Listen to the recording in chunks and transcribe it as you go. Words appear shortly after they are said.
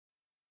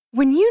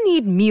When you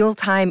need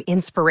mealtime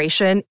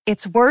inspiration,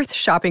 it's worth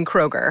shopping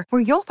Kroger,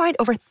 where you'll find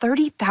over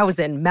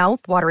 30,000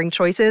 mouth-watering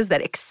choices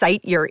that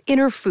excite your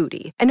inner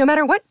foodie. And no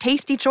matter what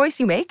tasty choice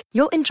you make,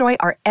 you'll enjoy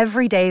our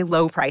everyday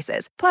low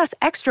prices, plus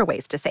extra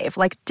ways to save,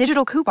 like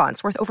digital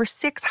coupons worth over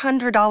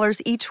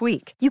 $600 each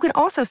week. You can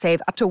also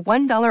save up to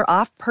 $1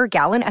 off per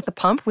gallon at the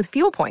pump with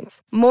fuel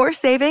points. More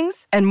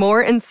savings and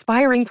more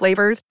inspiring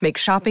flavors make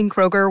shopping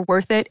Kroger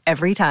worth it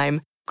every time.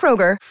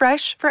 Kroger,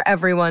 fresh for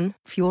everyone.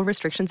 Fuel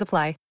restrictions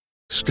apply.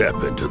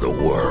 Step into the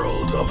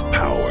world of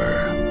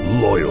power,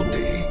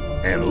 loyalty,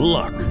 and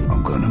luck.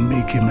 I'm gonna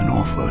make him an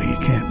offer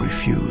he can't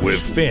refuse. With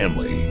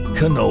family,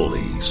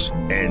 cannolis,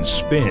 and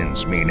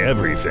spins mean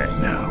everything.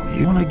 Now,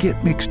 you wanna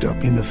get mixed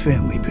up in the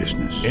family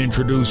business.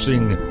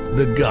 Introducing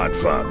The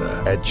Godfather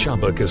at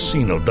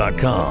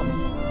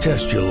ChumbaCasino.com.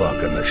 Test your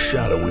luck in the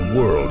shadowy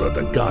world of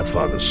The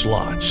Godfather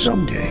slot.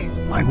 Someday,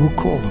 I will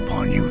call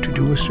upon you to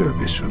do a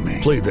service for me.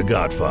 Play The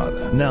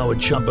Godfather, now at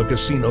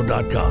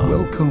ChumbaCasino.com.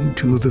 Welcome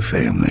to the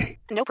family.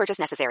 No purchase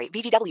necessary.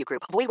 VGW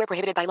Group. Void where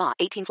prohibited by law.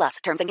 18 plus.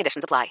 Terms and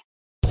conditions apply.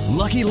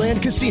 Lucky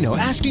Land Casino,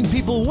 asking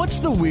people, what's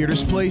the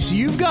weirdest place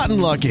you've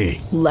gotten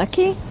lucky?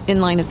 Lucky?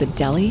 In line at the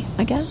deli,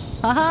 I guess?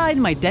 Aha,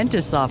 in my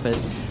dentist's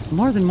office.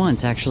 More than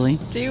once, actually.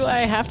 Do I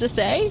have to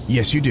say?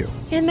 Yes, you do.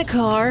 In the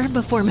car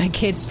before my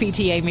kids'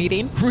 PTA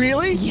meeting.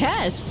 Really?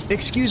 Yes.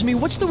 Excuse me,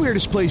 what's the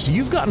weirdest place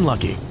you've gotten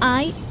lucky?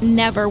 I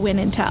never win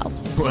and tell.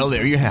 Well,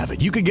 there you have it.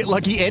 You can get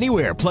lucky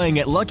anywhere, playing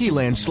at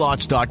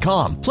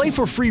LuckyLandSlots.com. Play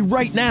for free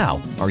right now.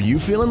 Are you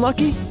feeling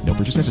lucky? No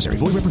purchase necessary.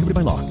 Void where prohibited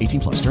by law.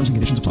 18 plus. Terms and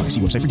conditions apply.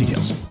 See website for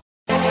details.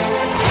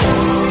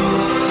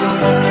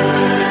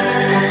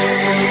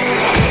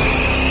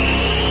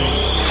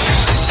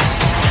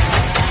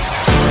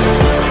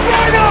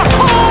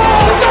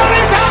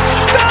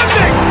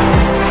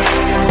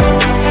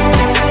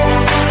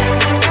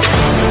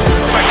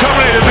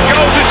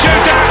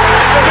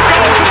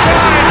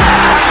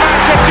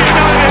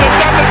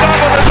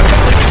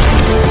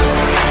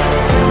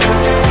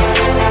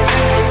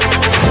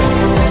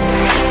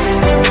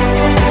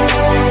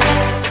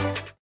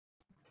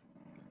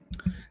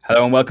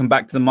 Hello and welcome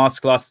back to the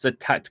Masterclass, the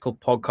tactical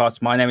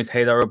podcast. My name is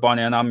Haydar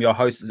Rabbani and I'm your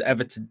host as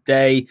ever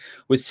today.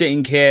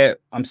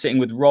 I'm sitting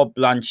with Rob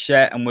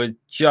Blanchette and we're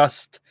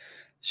just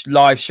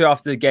live straight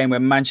after the game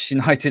where Manchester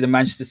United and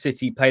Manchester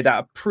City played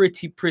out a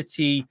pretty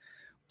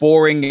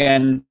boring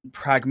and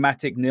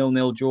pragmatic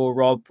 0-0 draw.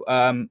 Rob,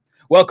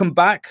 welcome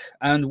back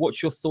and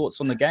what's your thoughts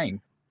on the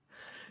game?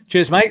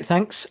 Cheers, mate.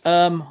 Thanks.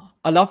 I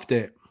loved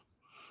it.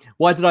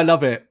 Why did I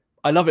love it?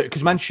 I love it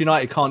because Manchester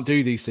United can't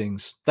do these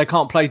things. They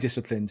can't play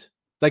disciplined.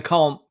 They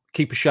can't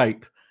keep a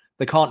shape.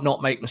 They can't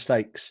not make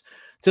mistakes.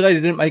 Today,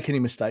 they didn't make any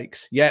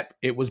mistakes. Yep,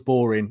 it was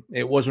boring.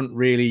 It wasn't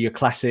really your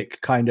classic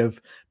kind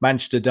of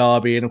Manchester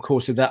derby. And of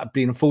course, if that had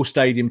been a full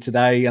stadium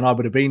today, and I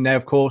would have been there,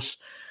 of course,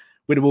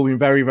 we'd have all been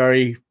very,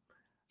 very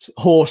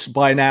hoarse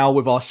by now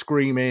with our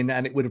screaming,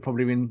 and it would have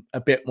probably been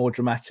a bit more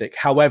dramatic.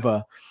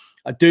 However,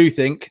 I do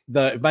think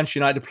that if Manchester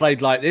United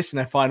played like this in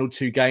their final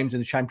two games in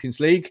the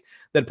Champions League,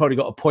 they'd probably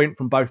got a point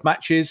from both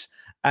matches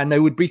and they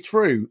would be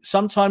through.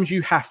 Sometimes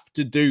you have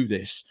to do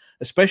this,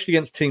 especially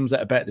against teams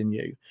that are better than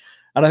you.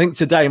 And I think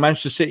today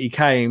Manchester City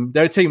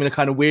they're a team in a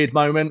kind of weird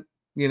moment.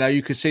 You know,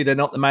 you could see they're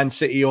not the Man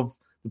City of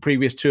the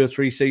previous 2 or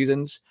 3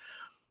 seasons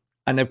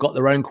and they've got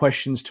their own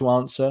questions to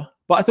answer.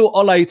 But I thought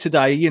Ole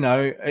today, you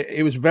know,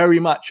 it was very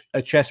much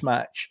a chess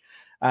match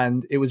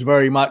and it was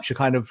very much a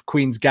kind of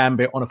Queen's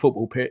Gambit on a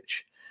football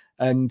pitch.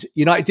 And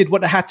United did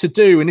what they had to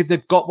do. And if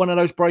they'd got one of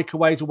those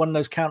breakaways or one of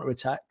those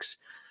counterattacks,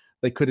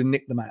 they could have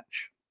nicked the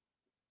match.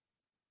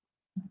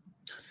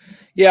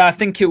 Yeah, I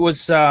think it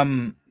was,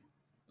 look,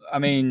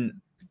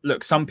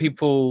 some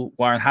people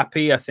were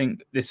unhappy. I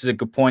think this is a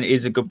good point. It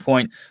is a good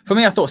point. For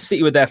me, I thought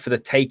City were there for the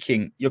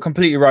taking. You're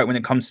completely right when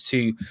it comes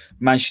to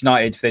Manchester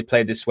United. If they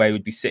played this way,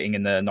 would be sitting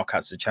in the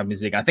knockouts of the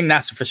Champions League. I think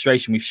that's a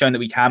frustration. We've shown that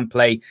we can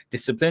play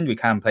disciplined. We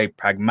can play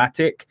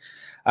pragmatic.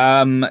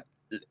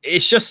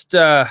 It's just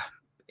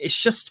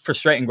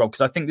frustrating, Rob,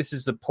 because I think this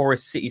is the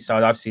poorest City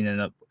side I've seen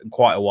in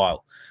quite a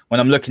while.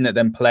 When I'm looking at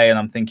them play and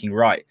I'm thinking,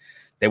 right,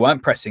 they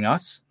weren't pressing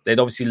us. They'd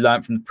obviously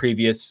learned from the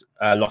previous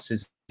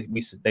losses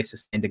they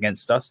sustained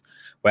against us,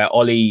 where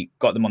Ole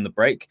got them on the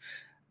break.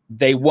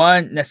 They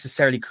weren't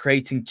necessarily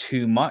creating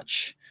too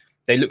much.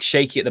 They looked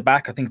shaky at the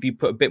back. I think if you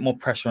put a bit more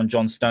pressure on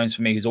John Stones,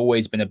 for me, who's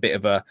always been a bit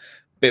of a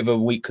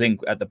weak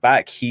link at the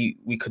back,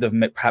 we could have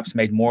perhaps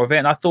made more of it.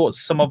 And I thought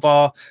some of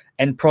our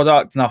end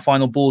product and our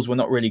final balls were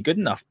not really good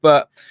enough.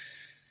 But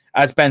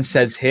as Ben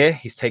says here,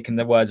 he's taken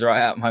the words right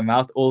out of my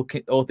mouth. All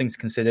things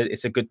considered,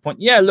 it's a good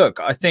point. Yeah, look,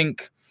 I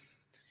think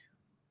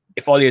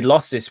if Ole had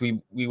lost this,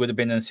 we would have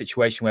been in a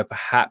situation where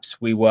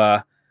perhaps we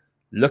were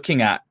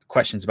looking at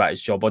questions about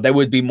his job, or there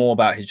would be more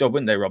about his job,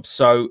 wouldn't they, Rob?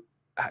 So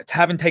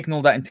having taken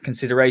all that into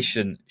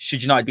consideration,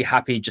 should United be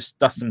happy, just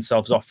dust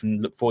themselves off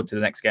and look forward to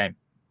the next game?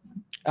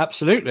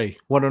 Absolutely,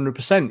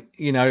 100%.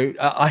 You know,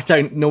 I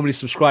don't normally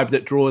subscribe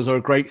that draws are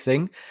a great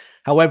thing.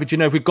 However, do you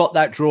know, if we got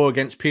that draw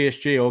against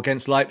PSG or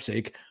against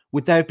Leipzig,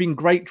 would they have been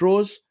great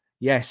draws?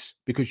 Yes,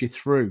 because you're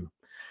through.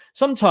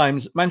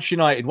 sometimes Manchester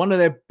United, one of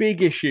their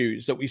big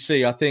issues that we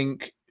see, I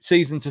think,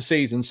 season to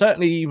season,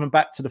 certainly even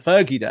back to the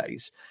Fergie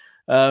days,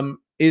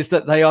 is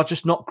that they are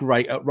just not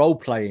great at role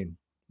playing.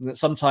 And that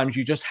sometimes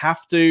you just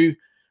have to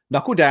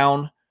knuckle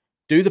down,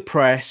 do the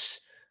press,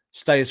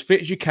 stay as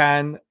fit as you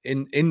can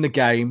in the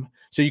game.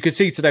 So you could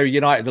see today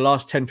United, the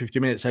last 10,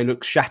 15 minutes, they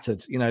look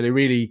shattered. They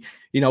really,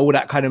 all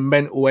that kind of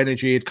mental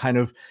energy had kind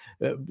of,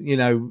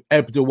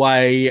 ebbed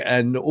away,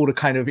 and all the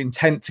kind of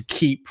intent to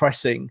keep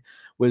pressing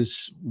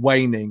was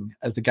waning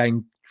as the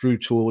game drew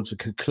towards a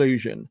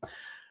conclusion.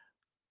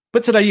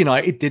 But today,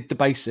 United did the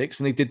basics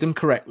and they did them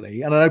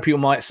correctly. And I know people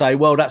might say,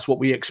 well, that's what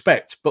we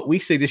expect. But we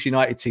see this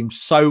United team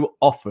so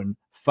often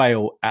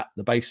fail at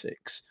the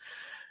basics.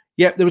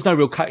 Yep, there was no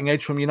real cutting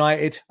edge from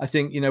United. I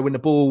think, when the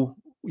ball,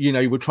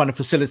 you were trying to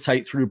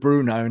facilitate through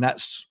Bruno, and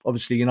that's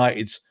obviously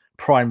United's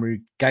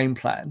primary game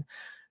plan.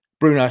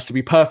 Bruno has to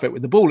be perfect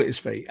with the ball at his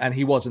feet, and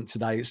he wasn't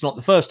today. It's not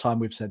the first time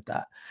we've said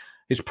that.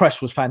 His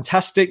press was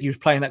fantastic. He was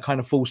playing that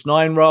kind of false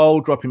 9 role,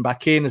 dropping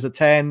back in as a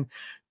 10,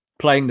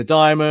 playing the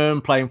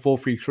diamond, playing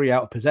 4-3-3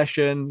 out of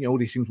possession. All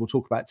these things we'll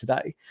talk about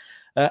today.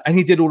 And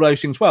he did all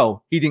those things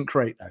well. He didn't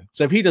create, though.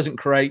 So if he doesn't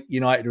create,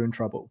 United are in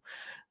trouble.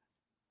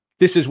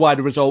 This is why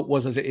the result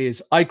was as it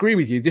is. I agree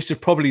with you. This is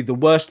probably the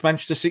worst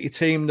Manchester City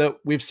team that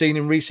we've seen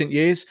in recent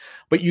years,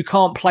 but you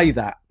can't play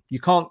that. You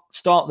can't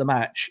start the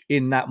match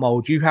in that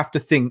mould. You have to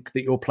think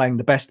that you're playing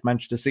the best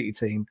Manchester City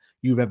team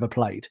you've ever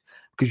played,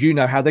 because you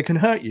know how they can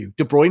hurt you.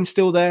 De Bruyne's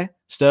still there.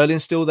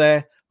 Sterling's still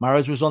there.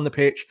 Mahrez was on the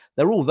pitch.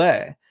 They're all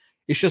there.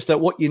 It's just that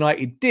what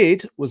United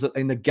did was that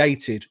they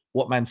negated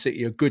what Man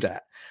City are good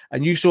at.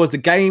 And you saw as the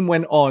game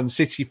went on,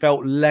 City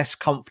felt less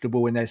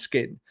comfortable in their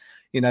skin.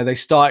 They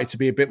started to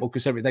be a bit more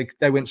conservative.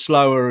 They went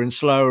slower and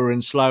slower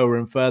and slower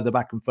and further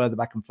back and further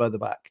back and further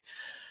back.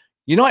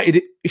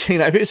 United, if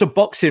it's a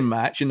boxing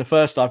match in the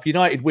first half,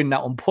 United win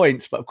that on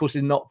points, but of course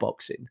it's not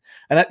boxing.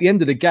 And at the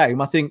end of the game,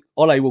 I think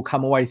Ole will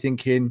come away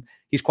thinking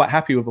he's quite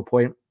happy with a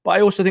point, but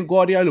I also think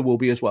Guardiola will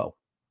be as well.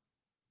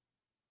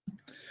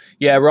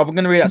 Yeah, Rob, I'm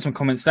going to read out some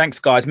comments. Thanks,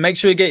 guys. Make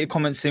sure you get your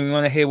comments in. We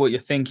want to hear what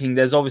you're thinking.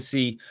 There's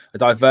obviously a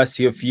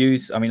diversity of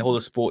views. I mean, all the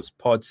sports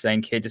pods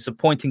saying here,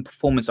 disappointing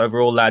performance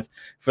overall, lads.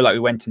 I feel like we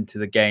went into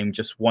the game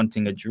just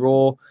wanting a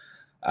draw.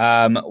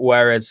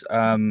 Whereas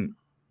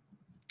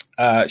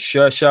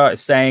Shersha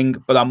is saying,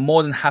 but I'm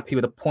more than happy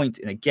with a point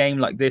in a game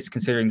like this,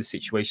 considering the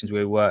situations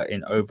we were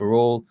in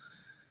overall.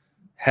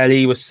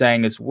 Helly was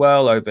saying as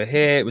well over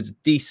here, it was a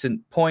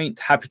decent point.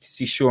 Happy to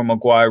see Shaw and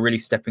Maguire really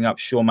stepping up.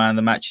 Shaw man of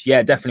the match.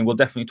 Yeah, definitely. We'll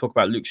definitely talk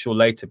about Luke Shaw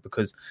later,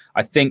 because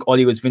I think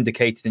Ollie was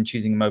vindicated in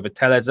choosing him over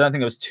Tellez. I don't think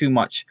there was too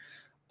much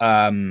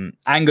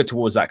anger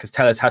towards that, because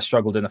Tellez has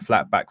struggled in a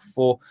flat back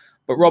 4.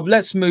 But Rob,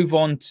 let's move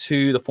on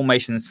to the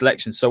formation and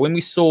selection. So when we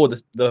saw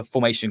the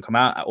formation come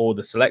out, or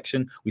the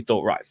selection, we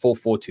thought, right,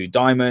 4-4-2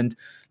 diamond.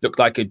 Looked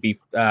like it'd be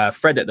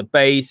Fred at the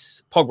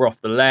base, Pogba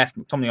off the left,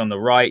 McTominay on the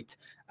right,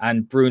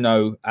 and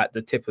Bruno at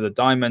the tip of the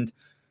diamond.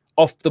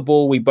 Off the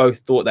ball, we both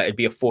thought that it'd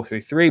be a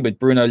 4-3-3, with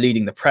Bruno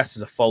leading the press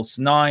as a false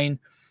 9.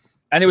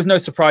 And there was no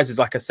surprises,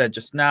 like I said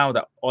just now,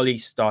 that Ollie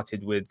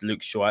started with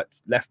Luke Shaw at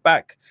left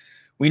back.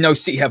 We know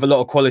City have a lot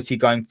of quality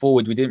going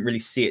forward. We didn't really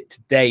see it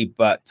today,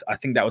 but I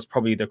think that was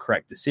probably the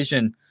correct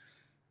decision.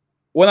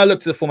 When I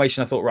looked at the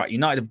formation, I thought, right,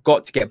 United have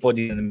got to get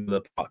bodied in the middle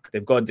of the park.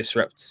 They've got to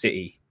disrupt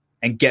City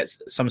and get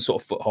some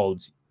sort of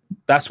foothold.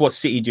 That's what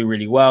City do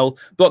really well.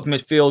 Block the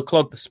midfield,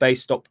 clog the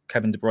space, stop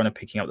Kevin De Bruyne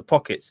picking up the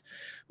pockets,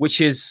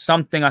 which is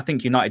something I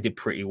think United did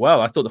pretty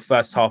well. I thought the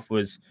first half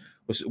was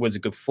a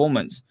good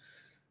performance.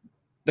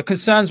 The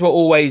concerns were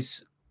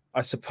always,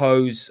 I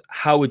suppose,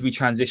 how would we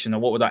transition,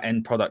 and what would our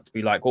end product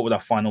be like? What would our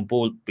final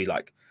ball be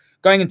like?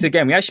 Going into the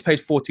game, we actually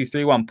played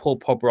 4-2-3-1, Paul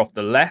Pogba off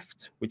the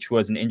left, which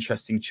was an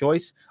interesting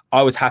choice.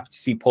 I was happy to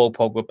see Paul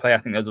Pogba play. I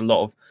think there's a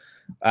lot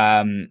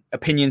of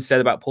opinions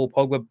said about Paul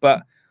Pogba,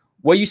 but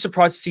were you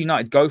surprised to see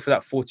United go for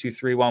that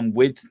 4-2-3-1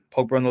 with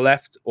Pogba on the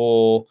left,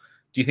 or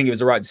do you think it was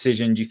the right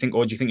decision? Do you think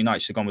United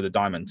should have gone with a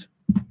diamond?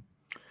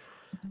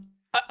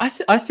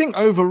 I think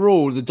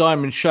overall the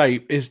diamond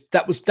shape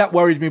that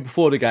worried me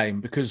before the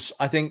game, because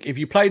I think if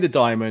you play the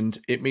diamond,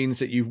 it means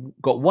that you've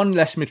got one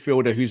less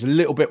midfielder who's a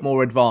little bit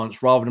more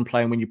advanced, rather than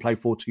playing when you play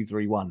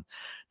 4-2-3-1.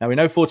 Now we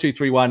know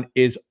 4-2-3-1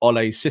 is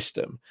Ole's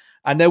system,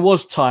 and there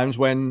was times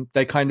when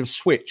they kind of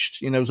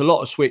switched. There was a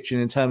lot of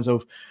switching in terms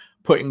of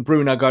putting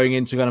Bruno going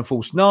into kind of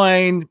false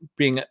 9,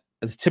 being at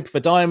the tip of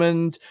a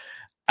diamond,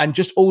 and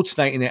just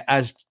alternating it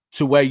as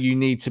to where you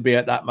need to be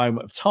at that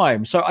moment of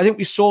time. So I think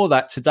we saw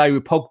that today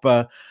with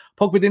Pogba.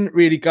 Pogba didn't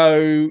really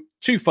go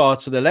too far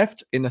to the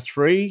left in the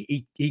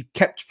 3. He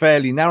kept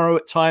fairly narrow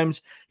at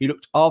times. He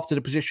looked after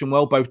the position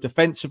well, both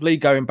defensively,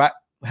 going back,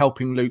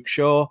 helping Luke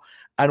Shaw,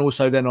 and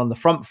also then on the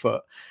front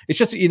foot. It's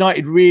just that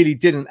United really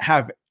didn't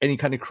have any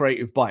kind of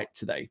creative bite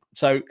today.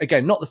 So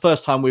again, not the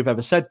first time we've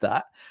ever said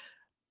that,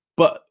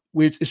 but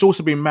it's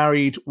also been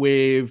married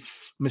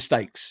with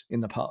mistakes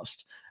in the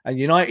past. And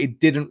United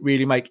didn't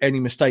really make any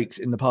mistakes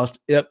in the past.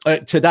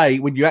 Today,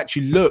 when you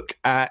actually look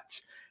at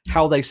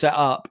how they set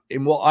up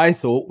in what I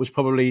thought was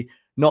probably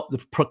not the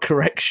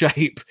correct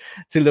shape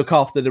to look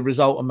after the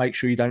result and make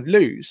sure you don't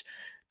lose.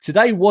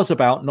 Today was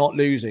about not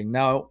losing.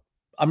 Now,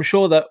 I'm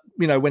sure that,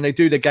 when they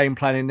do their game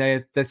planning,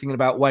 they're thinking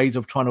about ways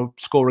of trying to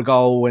score a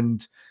goal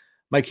and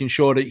making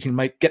sure that you can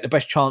get the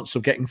best chance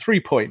of getting 3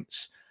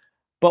 points.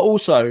 But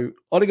also,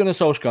 Ole Gunnar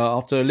Solskjaer,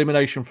 after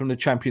elimination from the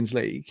Champions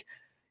League,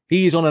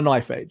 he is on a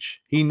knife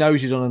edge. He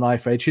knows he's on a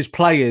knife edge. His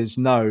players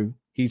know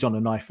he's on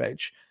a knife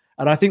edge.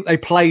 And I think they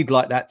played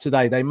like that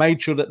today. They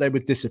made sure that they were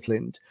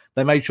disciplined.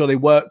 They made sure they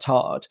worked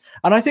hard.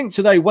 And I think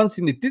today, one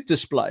thing they did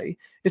display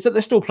is that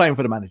they're still playing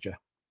for the manager.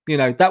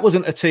 That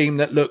wasn't a team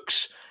that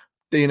looks,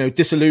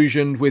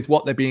 disillusioned with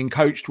what they're being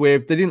coached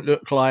with. They didn't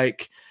look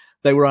like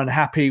they were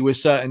unhappy with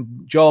certain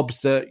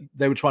jobs that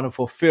they were trying to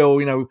fulfill.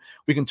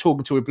 We can talk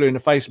until we're blue in the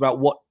face about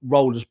what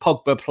role does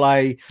Pogba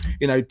play?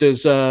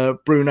 Does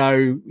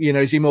Bruno,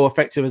 is he more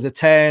effective as a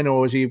 10,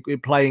 or is he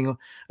playing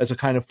as a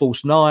kind of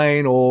false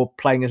 9 or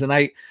playing as an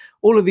 8?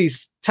 All of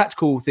these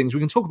tactical things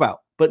we can talk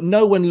about, but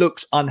no one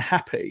looks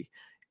unhappy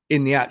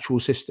in the actual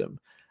system.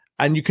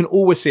 And you can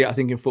always see it, I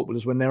think, in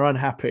footballers when they're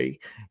unhappy.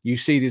 You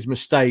see these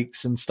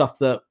mistakes and stuff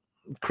that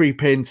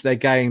creep into their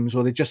games,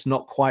 or they're just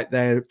not quite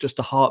there, just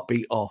a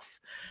heartbeat off.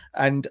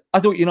 And I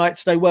thought United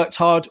today worked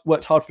hard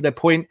for their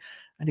point.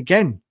 And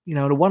again,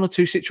 the 1 or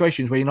 2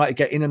 situations where United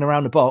get in and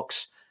around the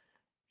box,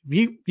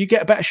 you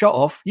get a better shot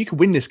off, you could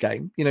win this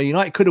game.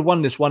 United could have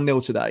won this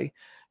 1-0 today,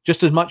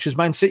 just as much as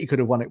Man City could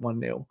have won it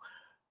 1-0.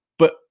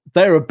 But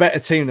they're a better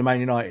team than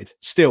Man United.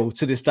 Still,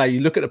 to this day,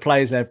 you look at the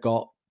players they've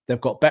got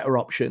better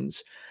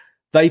options.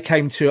 They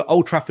came to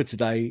Old Trafford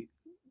today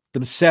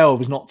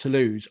themselves not to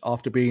lose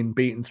after being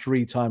beaten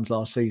 3 times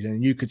last season.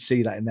 And you could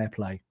see that in their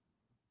play.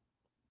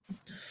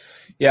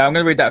 Yeah, I'm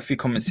going to read out a few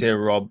comments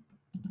here, Rob.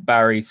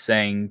 Barry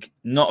saying,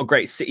 not a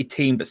great City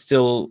team, but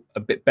still a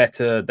bit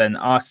better than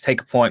us.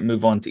 Take a point,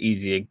 move on to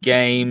easier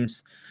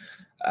games.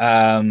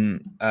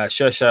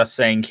 Shersha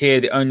saying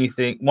here,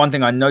 one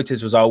thing I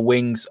noticed was our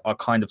wings are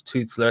kind of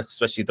toothless,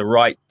 especially the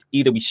right.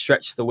 Either we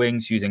stretch the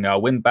wings using our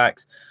wing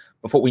backs,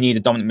 but thought we need a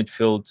dominant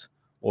midfield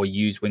or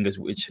use wingers,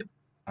 which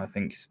I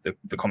think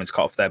the comments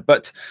cut off there.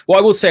 But what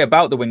I will say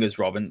about the wingers,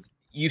 Robin,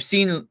 you've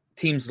seen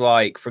teams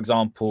like, for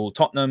example,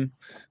 Tottenham,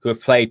 who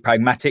have played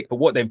pragmatic, but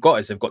what they've got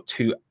is they've got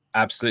 2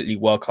 absolutely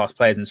world-class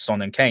players in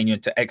Son and Kane,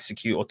 to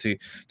execute or to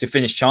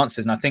finish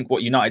chances. And I think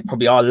what United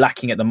probably are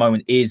lacking at the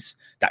moment is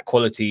that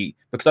quality,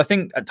 because I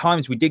think at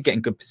times we did get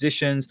in good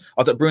positions.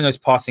 I thought Bruno's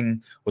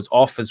passing was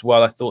off as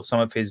well. I thought some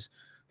of his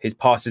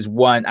passes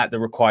weren't at the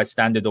required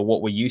standard or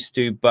what we're used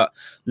to. But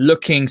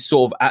looking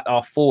sort of at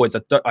our forwards,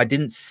 I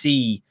didn't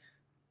see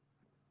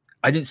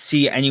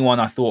anyone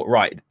I thought,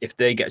 right, if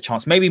they get a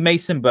chance, maybe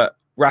Mason, but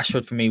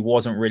Rashford for me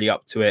wasn't really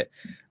up to it.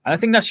 And I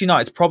think that's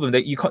United's problem,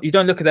 that you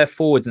don't look at their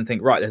forwards and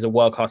think, right, there's a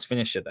world-class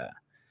finisher there.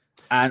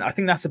 And I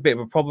think that's a bit of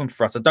a problem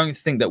for us. I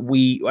think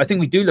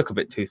we do look a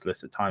bit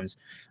toothless at times.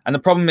 And the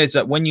problem is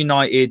that when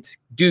United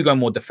do go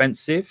more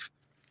defensive,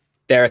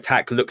 their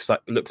attack looks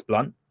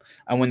blunt.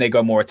 And when they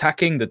go more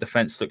attacking, the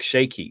defense looks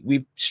shaky.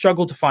 We've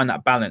struggled to find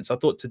that balance. I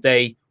thought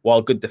today,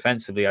 while good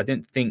defensively, I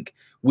didn't think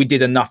we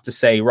did enough to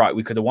say, right,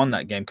 we could have won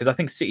that game, because I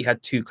think City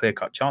had 2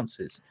 clear-cut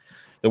chances.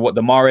 The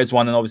Mahrez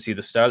one and obviously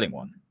the Sterling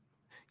one.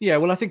 Yeah,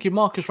 well, I think if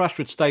Marcus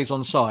Rashford stays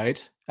on side,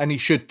 and he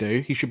should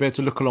be able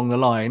to look along the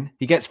line,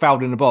 he gets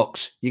fouled in the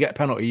box, you get a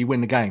penalty, you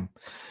win the game.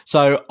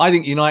 So I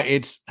think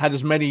United had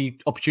as many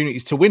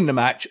opportunities to win the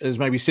match as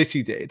maybe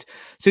City did.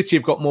 City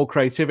have got more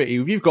creativity.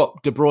 If you've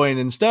got De Bruyne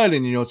and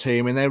Sterling in your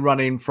team and they're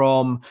running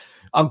from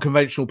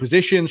unconventional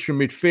positions from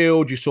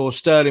midfield, you saw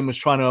Sterling was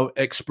trying to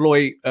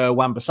exploit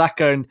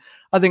Wan-Bissaka, and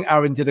I think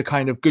Aaron did a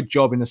kind of good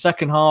job in the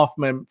second half.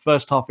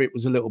 First half, it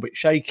was a little bit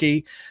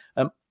shaky.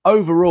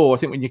 Overall, I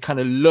think when you kind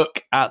of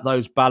look at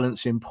those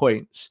balancing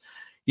points,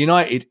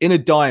 United in a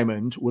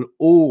diamond will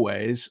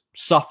always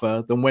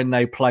suffer than when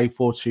they play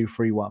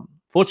 4-2-3-1.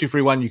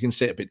 4-2-3-1, you can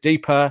sit a bit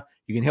deeper,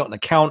 you can hit on the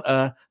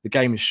counter, the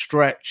game is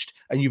stretched,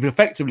 and you've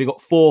effectively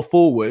got 4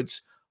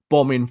 forwards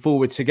bombing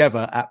forward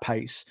together at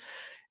pace.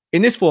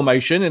 In this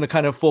formation, in a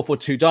kind of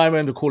 4-4-2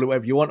 diamond, or call it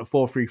whatever you want, a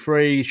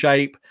 4-3-3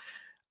 shape,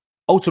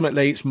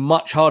 ultimately, it's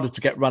much harder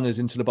to get runners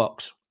into the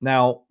box.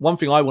 Now, one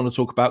thing I want to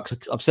talk about,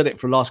 because I've said it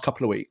for the last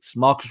couple of weeks,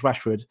 Marcus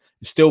Rashford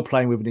is still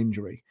playing with an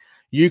injury.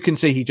 You can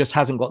see he just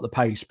hasn't got the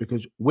pace,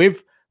 because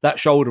with that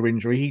shoulder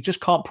injury, he just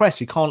can't press,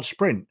 he can't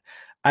sprint.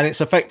 And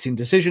it's affecting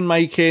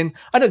decision-making.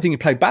 I don't think he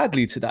played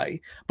badly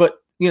today, but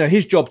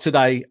his job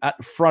today at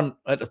the front,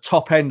 at the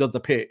top end of the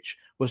pitch,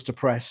 was to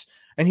press.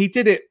 And he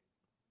did it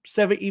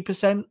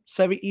 70%,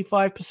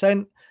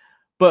 75%.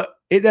 But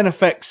it then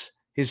affects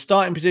his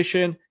starting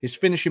position, his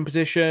finishing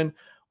position,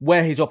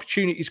 where his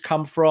opportunities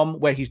come from,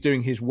 where he's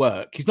doing his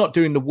work. He's not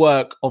doing the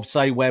work of,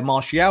 say, where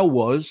Martial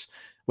was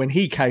when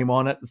he came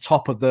on at the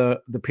top of the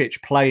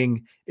pitch,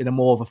 playing in a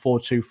more of a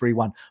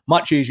 4-2-3-1.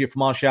 Much easier for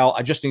Martial.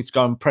 I just need to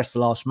go and press the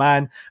last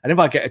man. And if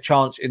I get a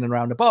chance in and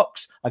around the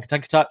box, I can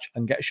take a touch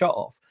and get a shot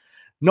off.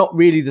 Not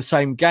really the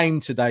same game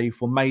today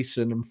for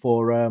Mason and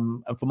for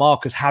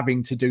Marcus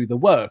having to do the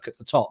work at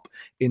the top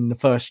in the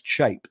first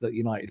shape that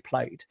United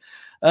played.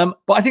 But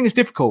I think it's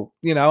difficult.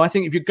 I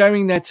think if you're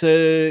going there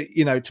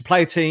to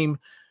play a team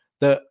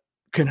that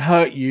can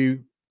hurt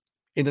you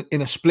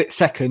in a split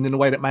second in the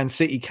way that Man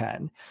City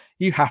can,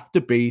 you have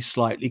to be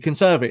slightly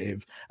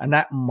conservative, and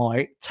that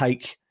might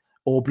take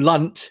or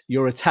blunt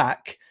your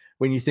attack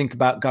when you think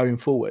about going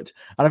forward.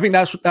 And I think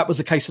that was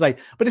the case today.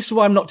 But this is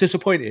why I'm not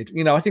disappointed.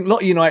 I think a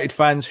lot of United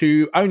fans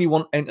who only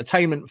want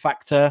entertainment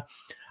factor,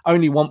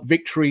 only want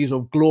victories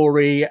of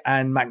glory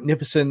and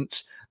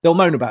magnificence, they'll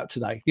moan about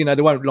today. They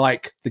won't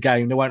like the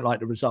game. They won't like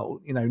the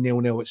result.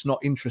 0-0. It's not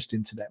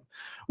interesting to them.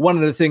 One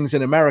of the things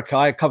in America,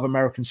 I cover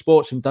American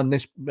sports and done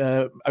this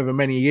over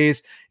many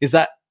years, is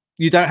that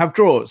you don't have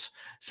draws.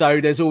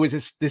 So there's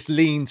always this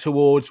lean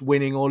towards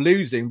winning or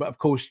losing. But of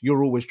course,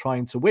 you're always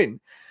trying to win.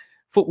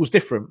 Football's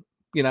different.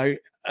 A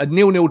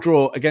 0-0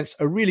 draw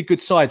against a really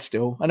good side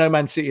still. I know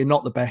Man City are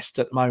not the best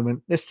at the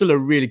moment. They're still a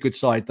really good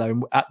side,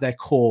 though, at their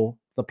core,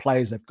 the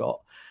players they've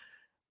got.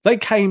 They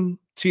came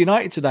to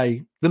United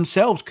today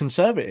themselves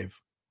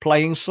conservative,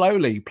 playing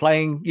slowly,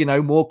 playing,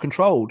 more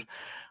controlled.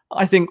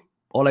 I think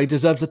Ole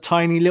deserves a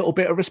tiny little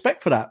bit of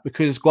respect for that,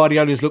 because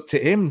Guardiola's looked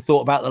at him and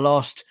thought about the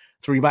last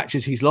 3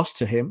 matches he's lost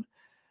to him.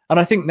 And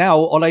I think now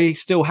Ole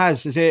still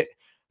has,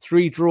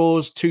 3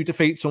 draws, 2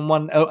 defeats, and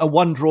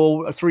one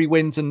draw, 3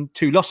 wins and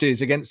 2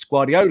 losses against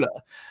Guardiola.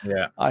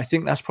 Yeah. I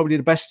think that's probably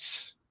the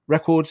best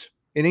record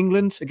in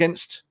England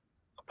against...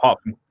 Apart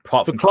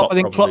from Klopp, I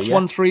think Klopp's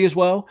won 3 as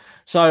well.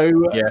 So,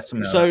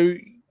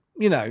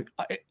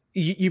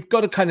 you've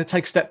got to kind of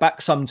take a step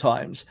back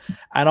sometimes.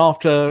 And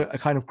after a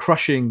kind of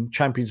crushing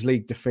Champions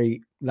League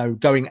defeat,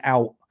 going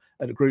out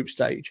at the group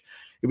stage,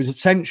 it was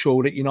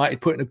essential that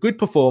United put in a good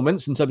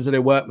performance in terms of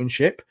their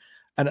workmanship,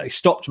 and they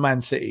stopped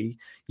Man City.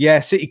 Yeah,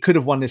 City could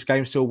have won this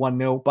game still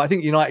 1-0, but I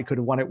think United could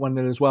have won it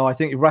 1-0 as well. I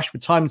think if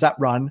Rashford times that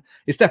run,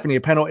 it's definitely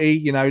a penalty.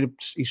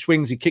 He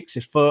swings, he kicks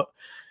his foot.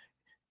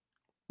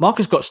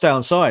 Marcus got to stay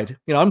on side.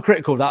 I'm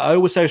critical of that. I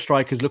always say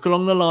strikers, look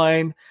along the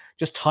line,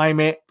 just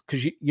time it,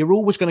 because you're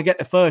always going to get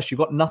there first. You've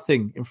got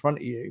nothing in front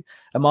of you.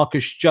 And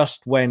Marcus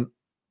just went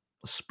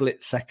a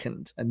split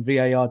second, and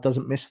VAR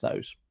doesn't miss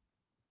those.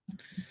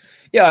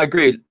 Yeah, I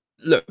agree.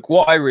 Look,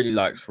 what I really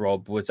liked,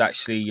 Rob, was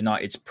actually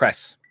United's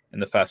press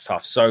in the first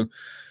half. So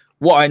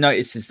what I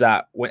noticed is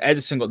that when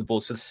Ederson got the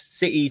ball, so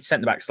City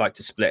centre-backs like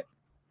to split.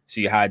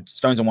 So you had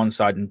Stones on one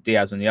side and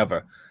Diaz on the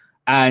other.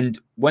 And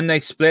when they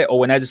split, or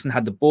when Ederson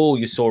had the ball,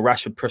 you saw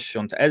Rashford push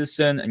onto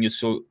Ederson, and you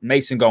saw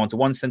Mason go onto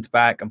one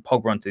centre-back and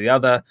Pogba onto the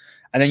other.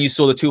 And then you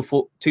saw the two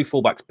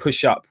fullbacks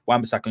push up,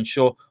 Wan-Bissaka and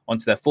Shaw,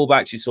 onto their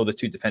fullbacks. You saw the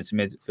 2 defensive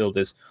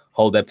midfielders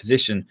hold their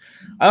position.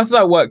 And I thought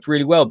that worked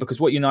really well, because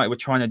what United were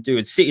trying to do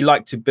is City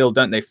like to build,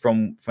 don't they,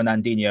 from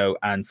Fernandinho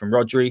and from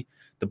Rodri,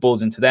 the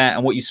balls into there.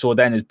 And what you saw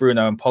then is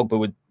Bruno and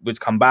Pogba would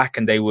come back,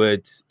 and they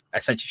would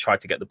essentially try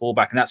to get the ball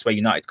back. And that's where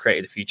United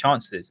created a few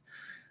chances.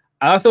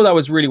 And I thought that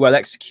was really well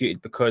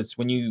executed, because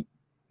when you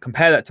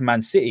compare that to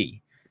Man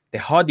City, they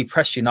hardly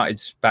pressed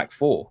United's back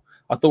 4.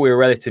 I thought we were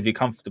relatively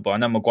comfortable. I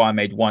know Maguire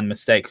made one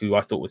mistake, who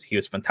I thought he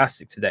was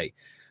fantastic today.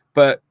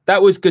 But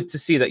that was good to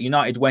see that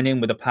United went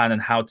in with a plan on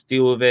how to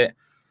deal with it.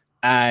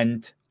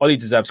 And Ole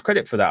deserves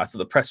credit for that. I thought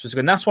the press was good.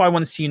 And that's why I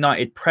want to see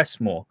United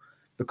press more,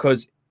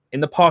 because in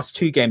the past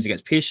 2 games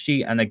against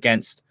PSG and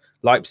against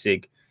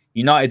Leipzig,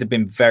 United have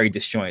been very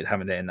disjointed,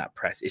 haven't they, in that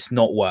press? It's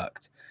not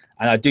worked.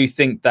 And I do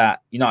think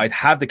that United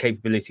have the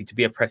capability to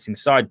be a pressing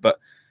side. But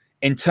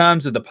in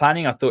terms of the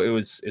planning, I thought it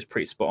was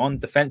pretty spot on.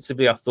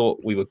 Defensively, I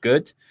thought we were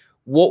good.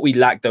 What we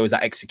lacked, though, is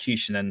that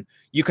execution. And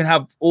you can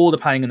have all the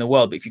planning in the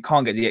world, but if you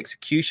can't get the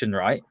execution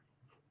right,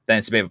 then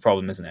it's a bit of a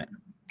problem, isn't it?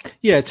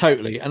 Yeah,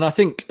 totally. And I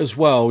think as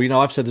well,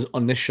 I've said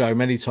on this show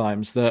many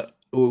times that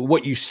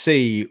what you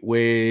see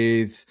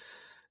with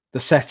the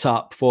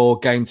setup for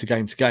game to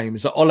game to game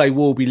is that Ole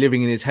will be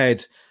living in his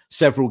head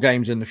several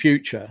games in the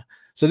future.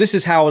 So this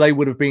is how they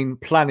would have been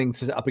planning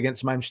to set up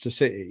against Manchester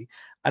City.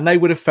 And they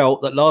would have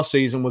felt that last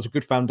season was a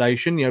good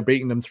foundation,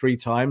 beating them 3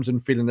 times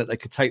and feeling that they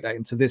could take that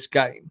into this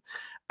game.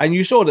 And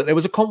you saw that there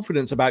was a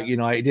confidence about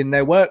United in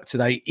their work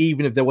today,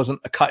 even if there wasn't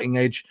a cutting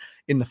edge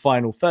in the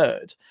final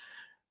third.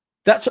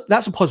 That's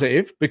a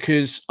positive,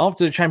 because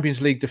after the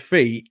Champions League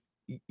defeat,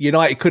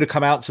 United could have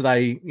come out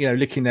today,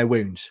 licking their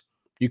wounds.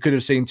 You could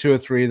have seen 2 or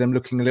 3 of them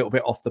looking a little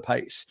bit off the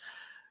pace.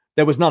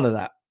 There was none of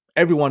that.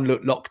 Everyone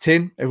looked locked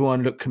in.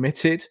 Everyone looked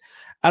committed.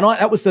 And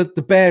that was the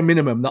bare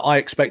minimum that I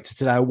expected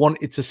today. I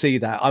wanted to see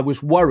that. I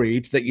was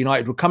worried that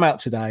United would come out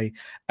today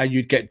and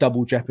you'd get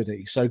double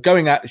jeopardy. So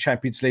going out the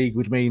Champions League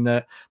would mean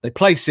that they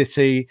play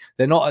City.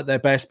 They're not at their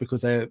best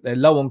because they're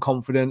low on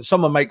confidence.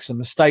 Someone makes a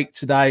mistake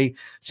today.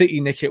 City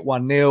nick it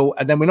 1-0.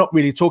 And then we're not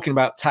really talking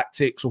about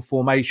tactics or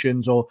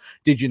formations or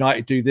did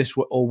United do this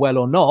or well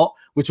or not.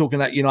 We're talking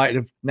that United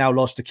have now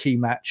lost a key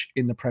match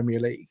in the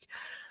Premier League.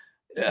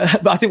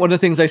 But I think one of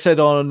the things they said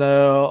on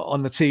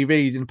the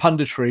TV in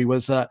punditry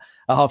was at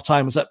half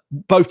time was that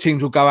both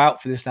teams will go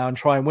out for this now and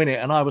try and win it.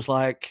 And I was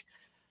like,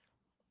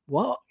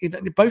 what?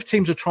 Both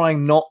teams are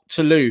trying not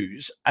to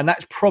lose. And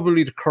that's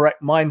probably the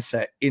correct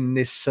mindset in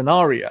this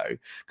scenario,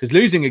 because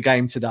losing a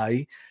game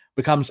today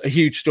becomes a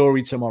huge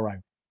story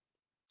tomorrow.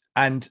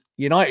 And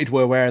United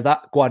were aware of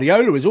that.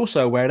 Guardiola was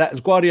also aware of that.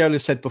 As Guardiola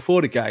said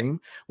before the game,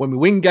 when we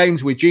win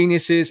games, we're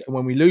geniuses. And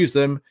when we lose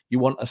them, you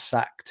want us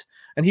sacked.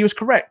 And he was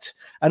correct.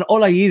 And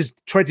Ole is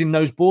treading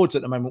those boards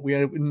at the moment. We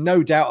have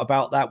no doubt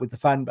about that with the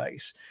fan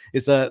base.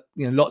 Is that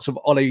lots of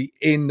Ole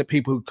in, the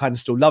people who kind of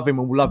still love him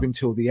and will love him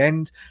till the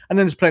end. And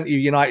then there's plenty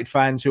of United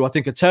fans who I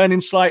think are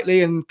turning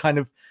slightly and kind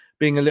of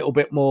being a little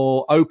bit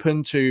more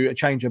open to a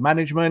change of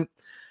management.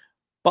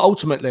 But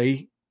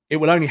ultimately, it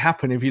will only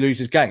happen if he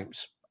loses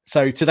games.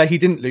 So today he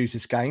didn't lose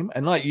this game.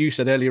 And like you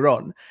said earlier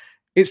on,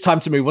 it's time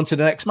to move on to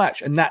the next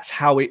match. And that's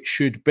how it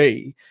should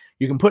be.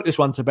 You can put this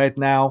one to bed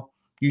now.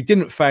 You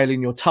didn't fail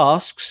in your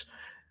tasks.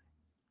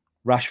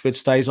 Rashford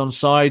stays on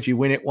side. You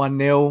win it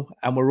 1-0.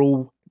 And we're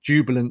all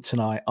jubilant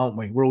tonight, aren't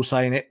we? We're all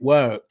saying it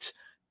worked.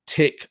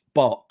 Tick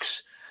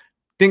box.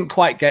 Didn't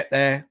quite get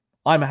there.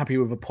 I'm happy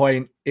with a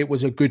point. It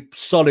was a good,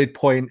 solid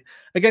point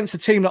against a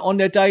team that on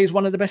their day is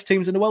one of the best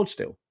teams in the world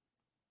still.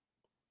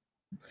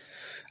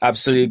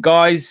 Absolutely.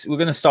 Guys, we're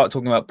going to start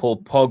talking about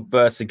Paul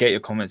Pogba. So get your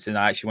comments in.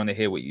 I actually want to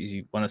hear what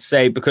you want to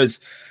say, because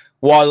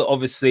while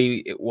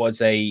obviously it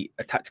was a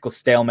tactical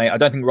stalemate, I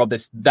don't think, Rob,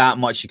 there's that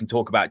much you can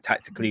talk about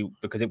tactically,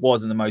 because it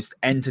wasn't the most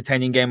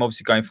entertaining game,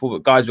 obviously, going forward.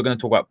 But guys, we're going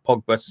to talk about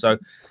Pogba. So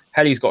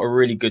Helly's got a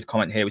really good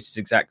comment here, which is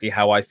exactly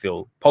how I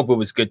feel. Pogba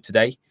was good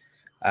today.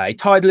 He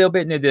tied a little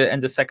bit near the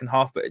end of the second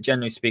half, but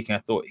generally speaking, I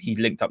thought he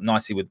linked up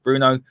nicely with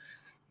Bruno.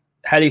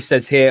 Helly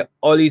says here,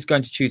 Ollie's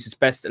going to choose his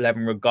best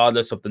 11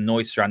 regardless of the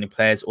noise surrounding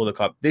players or the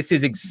club. This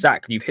is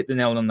exactly, you've hit the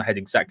nail on the head,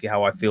 exactly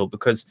how I feel,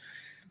 because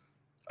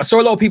I saw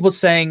a lot of people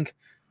saying,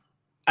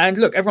 and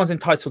look, everyone's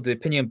entitled to the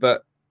opinion,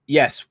 but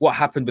yes, what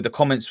happened with the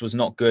comments was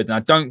not good. And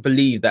I don't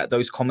believe that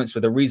those comments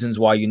were the reasons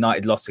why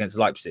United lost against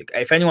Leipzig.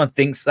 If anyone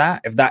thinks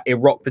that, if that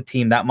rocked the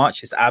team that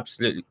much, it's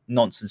absolutely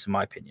nonsense in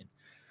my opinion.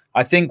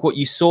 I think what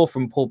you saw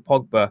from Paul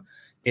Pogba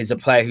is a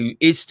player who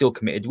is still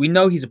committed. We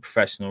know he's a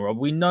professional, Rob.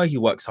 We know he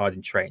works hard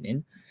in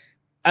training.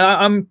 And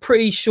I'm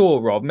pretty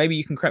sure, Rob, maybe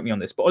you can correct me on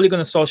this, but Ole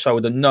Gunnar Solskjaer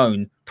would have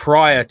known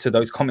prior to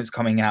those comments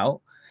coming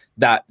out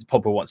that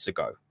Pogba wants to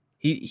go.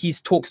 He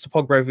talks to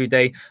Pogba every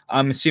day.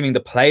 I'm assuming the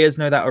players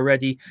know that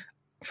already.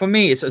 For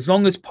me, it's as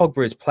long as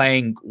Pogba is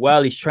playing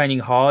well, he's training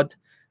hard,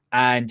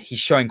 and he's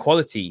showing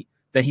quality,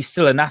 then he's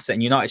still an asset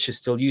and United should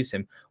still use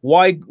him.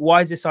 Why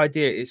is this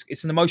idea?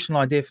 It's an emotional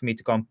idea for me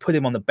to go and put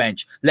him on the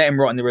bench, let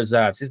him rot in the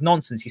reserves. It's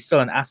nonsense. He's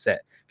still an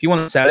asset. If you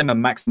want to sell him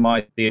and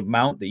maximize the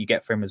amount that you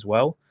get for him as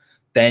well,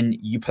 then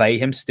you play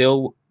him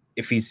still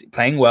if he's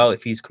playing well,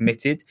 if he's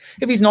committed.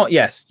 If he's not,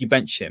 yes, you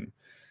bench him.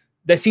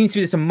 There seems to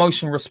be this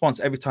emotional response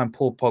every time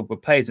Paul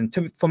Pogba plays. And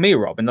for me,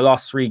 Rob, in the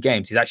last 3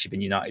 games, he's actually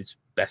been United's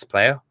best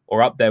player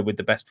or up there with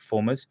the best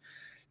performers.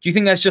 Do you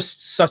think there's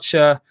just such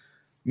a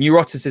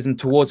neuroticism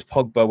towards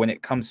Pogba when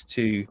it comes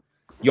to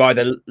you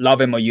either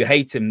love him or you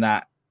hate him,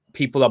 that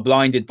people are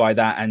blinded by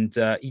that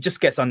and he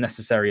just gets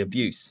unnecessary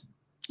abuse?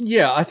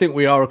 Yeah, I think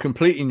we are a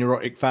completely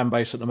neurotic fan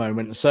base at the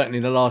moment. And certainly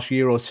in the last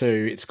year or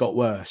two, it's got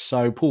worse.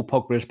 So Paul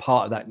Pogba is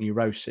part of that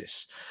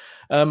neurosis.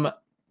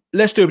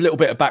 Let's do a little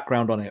bit of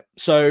background on it.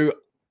 So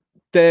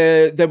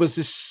there was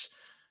this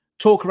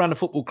talk around the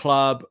football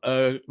club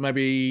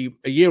maybe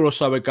a year or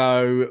so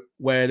ago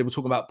where they were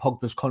talking about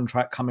Pogba's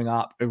contract coming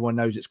up. Everyone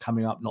knows it's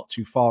coming up not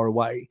too far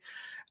away.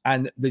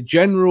 And the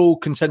general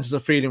consensus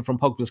of feeling from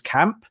Pogba's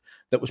camp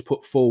that was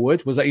put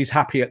forward was that he's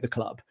happy at the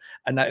club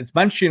and that if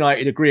Manchester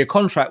United agree a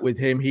contract with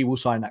him, he will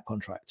sign that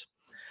contract.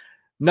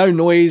 No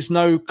noise,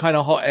 no kind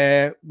of hot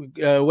air.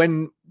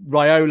 When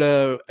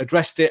Raiola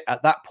addressed it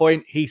at that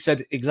point, he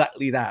said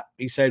exactly that.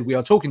 He said, we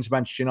are talking to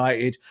Manchester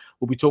United.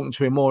 We'll be talking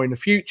to him more in the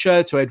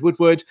future, to Ed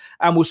Woodward,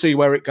 and we'll see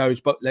where it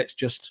goes, but let's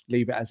just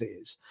leave it as it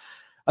is.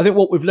 I think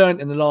what we've learned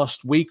in the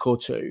last week or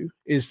two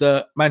is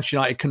that Manchester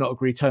United cannot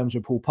agree terms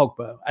with Paul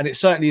Pogba. And it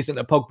certainly isn't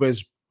that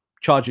Pogba's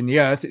charging the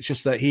earth. It's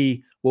just that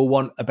he will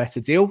want a better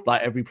deal,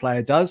 like every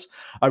player does.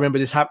 I remember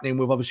this happening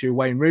with obviously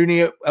Wayne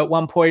Rooney at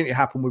one point. It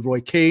happened with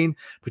Roy Keane,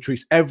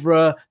 Patrice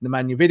Evra,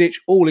 Nemanja Vidic,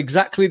 all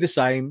exactly the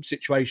same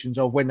situations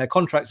of when their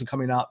contracts are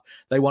coming up,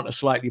 they want a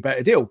slightly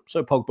better deal.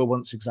 So Pogba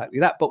wants exactly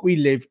that. But we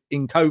live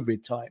in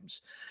COVID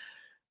times.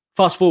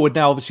 Fast forward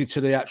now, obviously,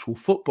 to the actual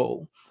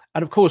football.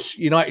 And of course,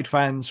 United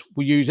fans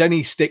will use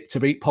any stick to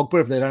beat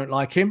Pogba if they don't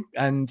like him.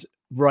 And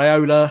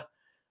Raiola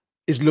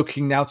is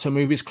looking now to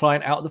move his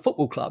client out of the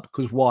football club.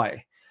 Because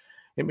why?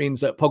 It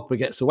means that Pogba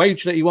gets the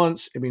wage that he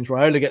wants. It means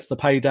Raiola gets the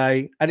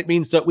payday. And it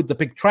means that with the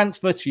big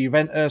transfer to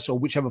Juventus or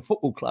whichever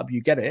football club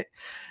you get it,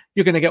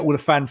 you're going to get all the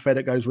fanfare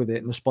that goes with it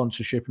and the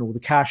sponsorship and all the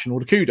cash and all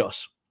the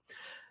kudos.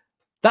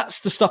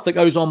 That's the stuff that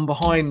goes on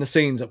behind the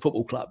scenes at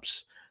football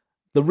clubs.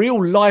 The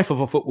real life of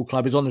a football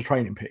club is on the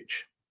training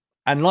pitch.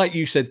 And like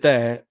you said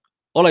there,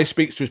 Ole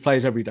speaks to his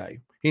players every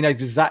day. He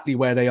knows exactly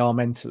where they are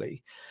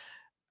mentally.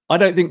 I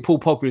don't think Paul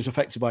Pogba is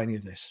affected by any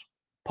of this.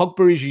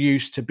 Pogba is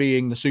used to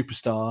being the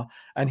superstar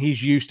and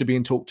he's used to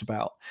being talked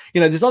about. You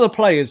know, there's other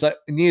players that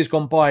in years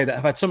gone by that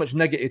have had so much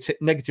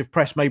negative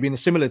press, maybe in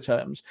similar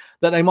terms,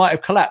 that they might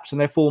have collapsed and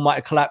their form might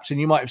have collapsed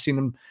and you might have seen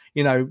them,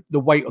 you know, the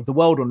weight of the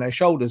world on their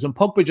shoulders. And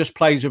Pogba just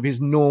plays with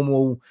his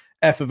normal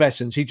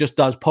effervescence. He just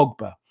does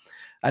Pogba.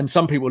 And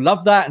some people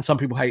love that and some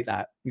people hate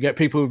that. You get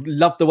people who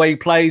love the way he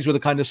plays with a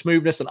kind of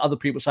smoothness, and other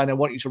people saying, I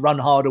want you to run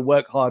harder,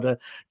 work harder,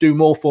 do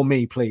more for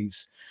me,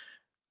 please.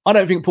 I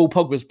don't think Paul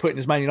Pogba's putting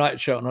his Man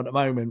United shirt on at the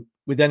moment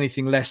with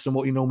anything less than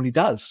what he normally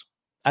does.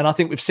 And I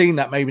think we've seen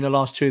that maybe in the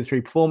last 2 or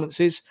 3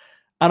 performances.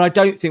 And I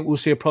don't think we'll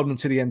see a problem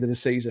to the end of the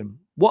season.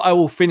 What I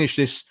will finish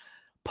this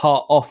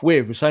part off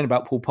with, we're saying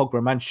about Paul Pogba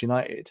and Manchester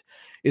United,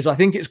 is I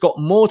think it's got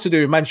more to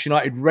do with Manchester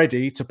United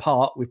ready to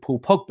part with Paul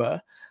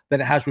Pogba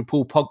than it has with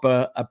Paul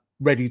Pogba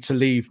ready to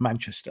leave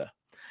Manchester.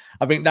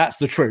 I think that's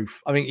the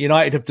truth. I think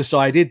United have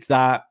decided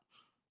that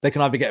they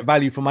can either get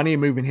value for money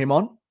and moving him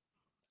on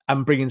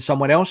and bringing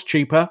someone else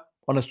cheaper,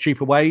 on a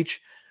cheaper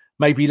wage,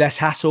 maybe less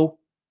hassle,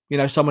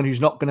 someone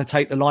who's not going to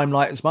take the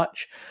limelight as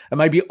much. And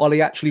maybe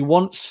Ollie actually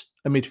wants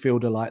a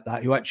midfielder like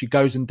that who actually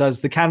goes and does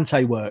the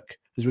Kante work,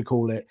 as we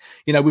call it.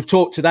 We've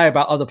talked today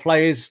about other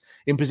players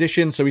in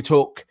position. So we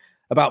talk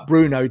about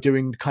Bruno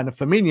doing kind of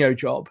Firmino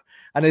job.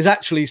 And there's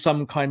actually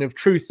some kind of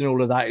truth in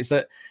all of that, is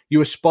that you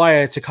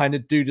aspire to kind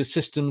of do the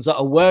systems that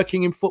are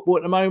working in football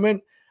at the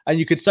moment. And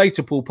you could say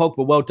to Paul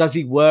Pogba, well, does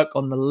he work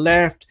on the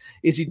left?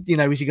 Is he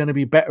going to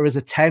be better as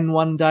a 10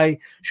 one day?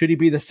 Should he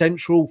be the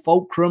central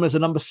fulcrum as a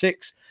number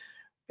 6?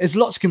 There's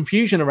lots of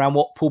confusion around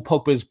what Paul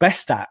Pogba's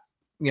best at,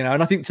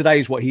 and I think today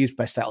is what he's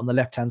best at on the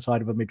left-hand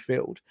side of a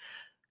midfield.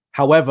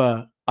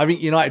 However, I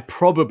think United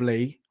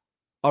probably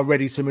are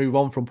ready to move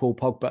on from Paul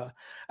Pogba.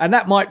 And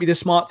that might be the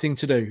smart thing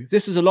to do. If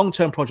this is a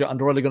long-term project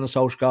under Ole Gunnar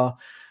Solskjaer,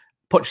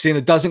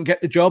 Pochettino doesn't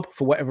get the job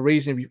for whatever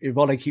reason, if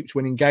Ole keeps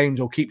winning games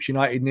or keeps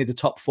United near the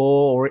top 4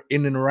 or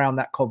in and around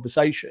that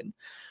conversation,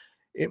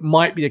 it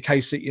might be a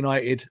case that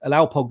United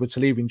allow Pogba to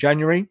leave in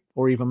January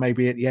or even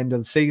maybe at the end of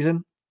the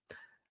season,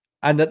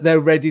 and that they're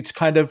ready to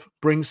kind of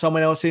bring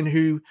someone else in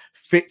who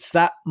fits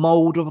that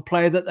mould of a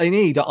player that they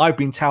need. I've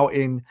been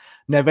touting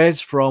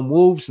Neves from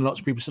Wolves, and lots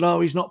of people said, oh,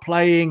 he's not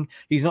playing.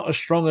 He's not as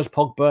strong as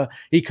Pogba.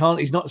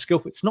 He's not as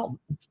skillful. It's not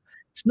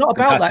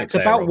about that. It's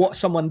about what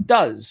someone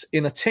does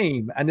in a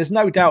team. And there's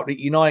no doubt that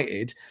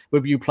United,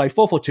 whether you play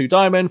 4-4-2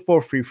 diamond,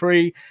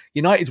 4-3-3,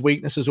 United's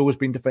weakness has always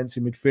been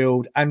defensive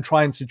midfield and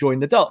trying to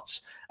join the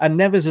dots. And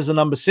Neves as a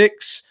number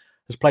 6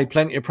 has played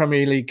plenty of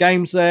Premier League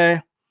games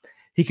there.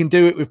 He can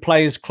do it with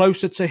players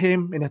closer to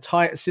him in a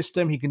tighter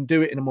system. He can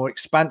do it in a more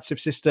expansive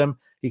system.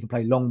 He can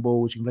play long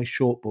balls. He can play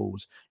short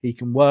balls. He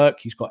can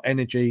work. He's got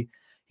energy.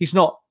 He's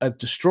not a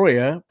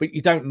destroyer, but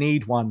you don't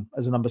need one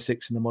as a number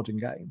 6 in the modern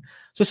game.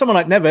 So someone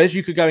like Neves,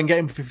 you could go and get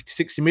him for 50,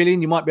 60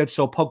 million. You might be able to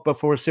sell Pogba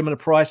for a similar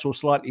price or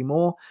slightly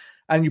more.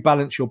 And you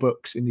balance your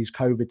books in these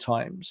COVID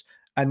times.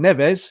 And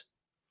Neves,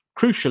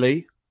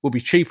 crucially, will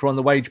be cheaper on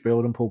the wage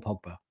bill than Paul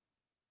Pogba.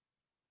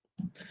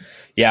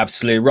 Yeah,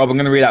 absolutely. Rob, I'm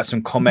going to read out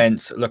some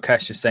comments.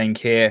 Lokesh is saying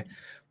here,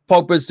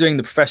 Pogba's doing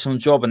the professional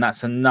job, and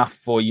that's enough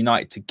for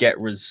United to get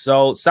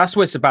results. That's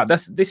what it's about.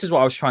 This is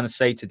what I was trying to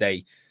say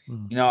today.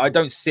 I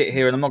don't sit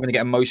here and I'm not going to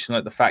get emotional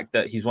at the fact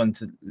that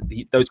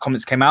those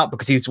comments came out,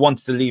 because he's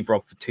wanted to leave,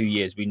 Rob, for 2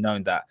 years. We've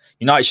known that.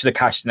 United should have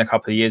cashed in a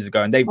couple of years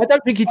ago, and I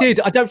don't think he did.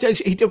 I think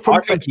he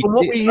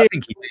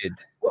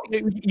did.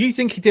 You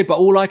think he did, but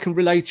all I can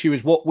relate to you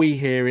is what we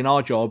hear in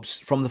our jobs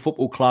from the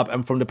football club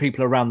and from the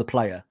people around the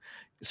player.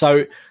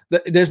 So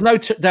there's no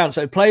doubt.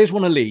 So if players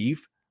want to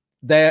leave,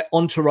 their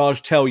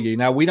entourage tell you.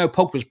 Now, we know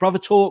Pogba's brother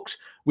talks.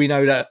 We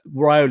know that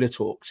Raiola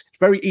talks. It's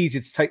very easy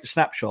to take the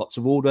snapshots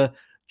of all the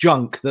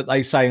junk that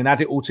they say and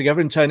add it all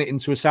together and turn it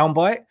into a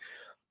soundbite.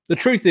 The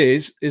truth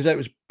is that it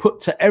was put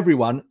to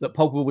everyone that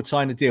Pogba would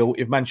sign a deal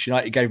if Manchester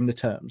United gave him the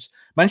terms.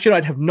 Manchester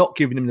United have not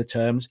given him the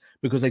terms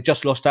because they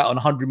just lost out on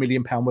 £100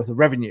 million worth of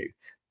revenue.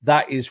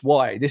 That is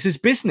why. This is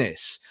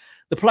business.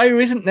 The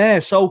player isn't there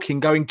sulking,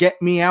 going,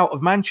 get me out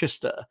of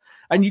Manchester.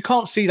 And you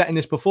can't see that in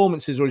his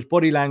performances or his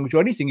body language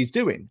or anything he's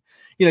doing.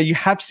 You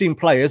have seen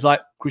players like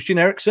Christian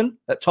Eriksen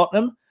at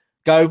Tottenham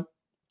go,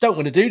 don't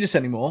want to do this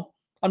anymore.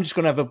 I'm just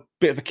going to have a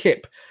bit of a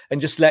kip and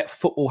just let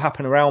football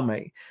happen around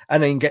me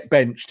and then get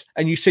benched.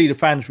 And you see the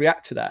fans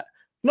react to that.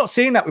 You're not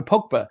seeing that with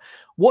Pogba.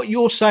 What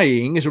you're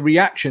saying is a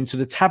reaction to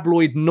the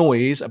tabloid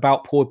noise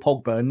about poor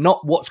Pogba and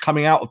not what's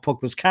coming out of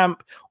Pogba's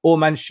camp or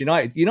Manchester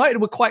United. United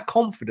were quite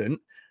confident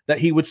that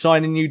he would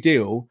sign a new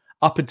deal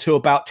up until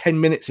about 10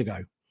 minutes ago.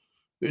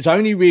 It was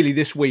only really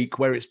this week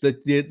where it's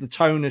the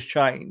tone has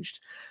changed.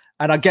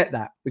 And I get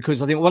that,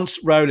 because I think once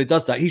Raiola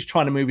does that, he's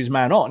trying to move his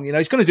man on.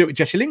 He's going to do it with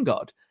Jesse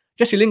Lingard.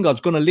 Jesse Lingard's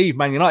going to leave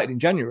Man United in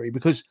January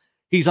because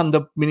he's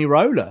under mini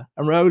Raiola,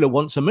 and Raiola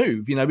wants a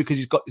move, because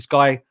he's got this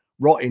guy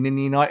rotting in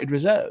the United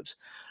reserves.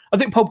 I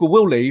think Pogba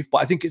will leave, but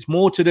I think it's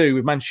more to do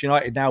with Manchester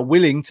United now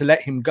willing to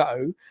let him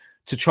go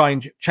to try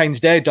and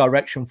change their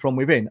direction from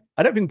within.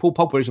 I don't think Paul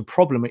Pogba is a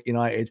problem at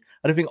United.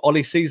 I don't think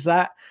Ollie sees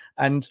that.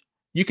 And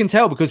you can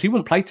tell because he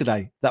wouldn't play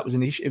today. That was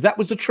an issue. If that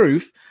was the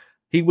truth,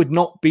 he would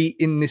not be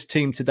in this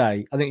team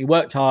today. I think he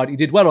worked hard. He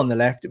did well on the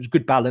left. It was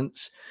good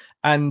balance.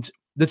 And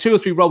the 2 or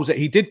 3 roles that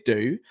he did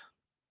do,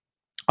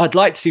 I'd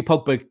like to see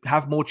Pogba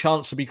have more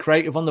chance to be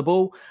creative on the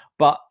ball.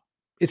 But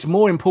it's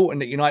more important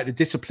that United are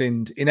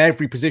disciplined in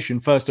every position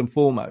first and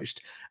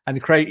foremost. And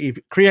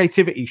the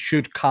creativity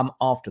should come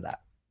after that.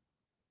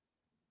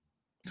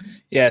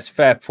 Yes,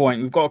 fair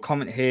point. We've got a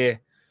comment here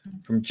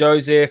from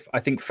Joseph. I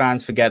think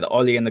fans forget that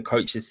Ollie and the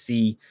coaches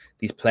see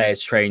these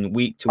players train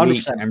week to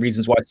week 100%. and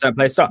reasons why certain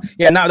players start.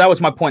 Yeah, now that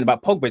was my point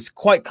about Pogba. It's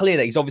quite clear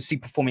that he's obviously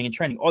performing in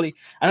training. Ollie,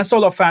 and I saw a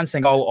lot of fans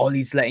saying, "Oh,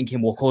 Ollie's letting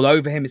him walk all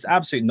over him." It's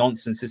absolute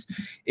nonsense.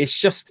 It's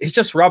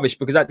just rubbish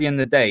because at the end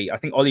of the day, I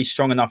think Ollie's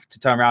strong enough to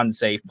turn around and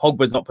say, if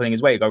Pogba's not pulling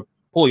his weight, go,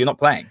 Paul, you're not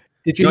playing.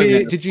 Did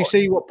you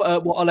see what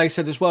Ole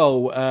said as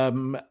well?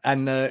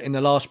 And in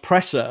the last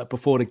presser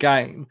before the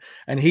game,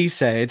 and he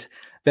said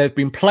there have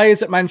been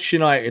players at Manchester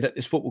United at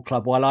this football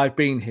club while I've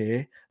been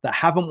here that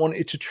haven't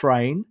wanted to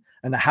train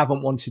and that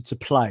haven't wanted to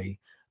play.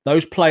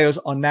 Those players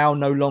are now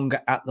no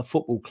longer at the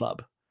football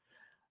club.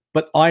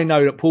 But I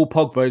know that Paul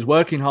Pogba is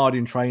working hard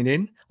in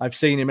training. I've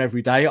seen him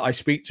every day. I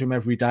speak to him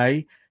every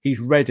day.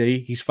 He's ready.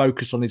 He's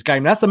focused on his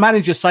game. That's the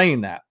manager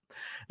saying that.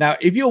 Now,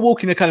 if you're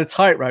walking a kind of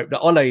tightrope that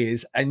Ole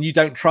is and you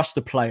don't trust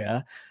a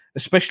player,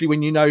 especially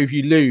when you know if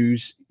you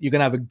lose, you're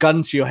going to have a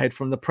gun to your head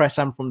from the press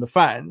and from the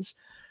fans,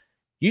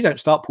 you don't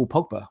start Paul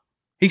Pogba.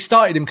 He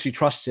started him because he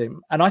trusts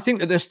him. And I think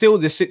that there's still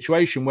this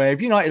situation where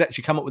if United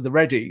actually come up with the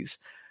readies,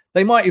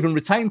 they might even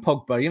retain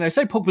Pogba. You know,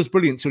 say Pogba's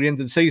brilliant till the end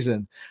of the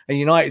season and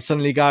United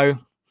suddenly go,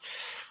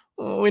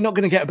 oh, we're not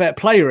going to get a better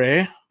player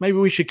here. Maybe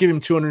we should give him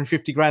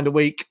 250 grand a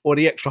week or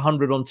the extra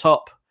 100 on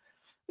top.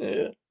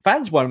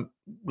 Fans won't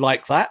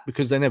like that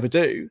because they never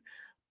do.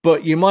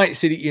 But you might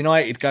see that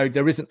United go,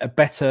 there isn't a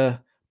better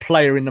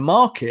player in the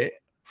market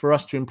for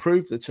us to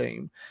improve the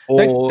team.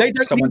 Or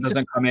someone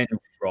doesn't come in,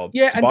 Rob.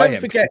 Yeah, and don't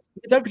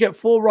forget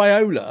for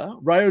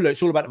Raiola,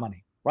 it's all about the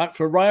money, right?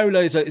 For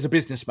Raiola is a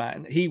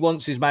businessman. He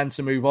wants his man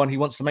to move on. He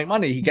wants to make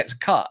money. He gets a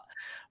cut.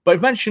 But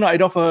if Manchester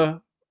United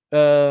offer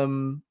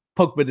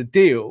Pogba the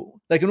deal,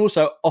 they can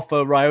also offer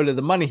Raiola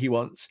the money he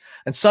wants.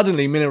 And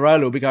suddenly Mino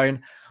Raiola will be going,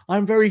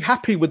 I'm very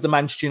happy with the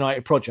Manchester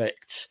United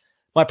project.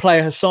 My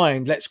player has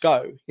signed. Let's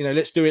go. You know,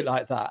 let's do it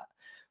like that.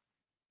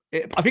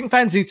 I think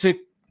fans need to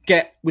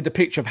get with the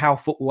picture of how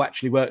football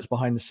actually works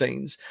behind the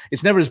scenes.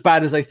 It's never as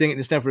bad as they think, and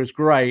it's never as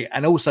great.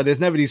 And also, there's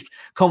never these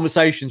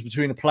conversations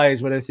between the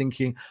players where they're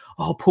thinking,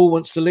 "Oh, Paul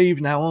wants to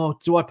leave now. Oh,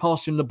 do I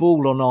pass him the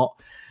ball or not?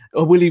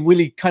 Or will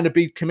he kind of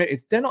be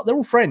committed?" They're not. They're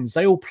all friends.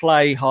 They all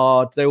play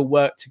hard. They all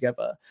work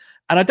together.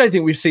 And I don't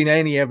think we've seen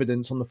any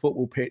evidence on the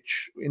football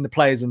pitch in the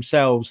players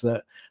themselves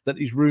that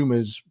these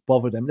rumours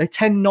bother them. They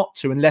tend not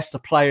to unless the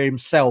player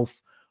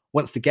himself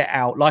wants to get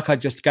out. Like I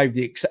just gave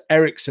the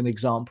Eriksen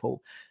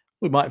example.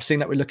 We might have seen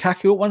that with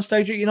Lukaku at one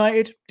stage at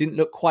United. Didn't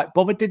look quite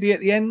bothered, did he, at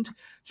the end?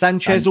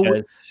 Sanchez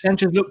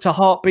looked a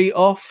heartbeat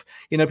off.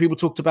 You know, people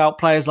talked about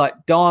players like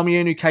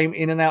Darmian, who came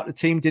in and out the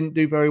team, didn't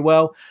do very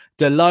well.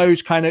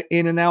 Delo's kind of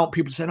in and out.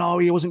 People said, oh,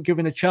 he wasn't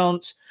given a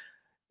chance.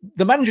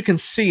 The manager can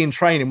see in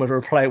training whether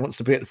a player wants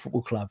to be at the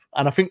football club.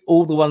 And I think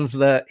all the ones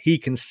that he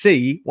can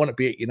see want to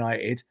be at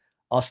United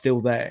are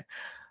still there.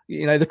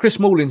 You know, the Chris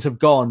Smallings have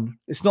gone.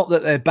 It's not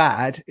that they're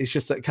bad. It's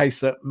just a case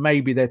that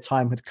maybe their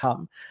time had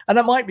come. And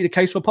that might be the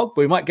case for Pogba.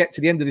 We might get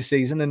to the end of the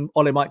season and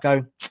Ole might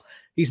go,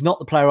 he's not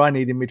the player I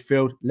need in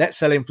midfield. Let's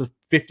sell him for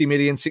 50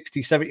 million,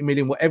 60, 70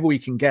 million, whatever we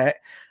can get.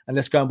 And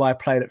let's go and buy a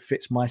player that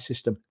fits my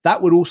system.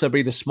 That would also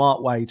be the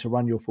smart way to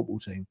run your football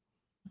team.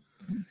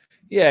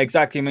 Yeah,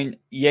 exactly. I mean,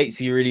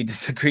 Yatesy really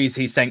disagrees.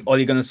 He's saying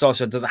Ole Gunnar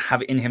Solskjaer doesn't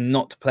have it in him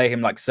not to play him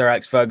like Sir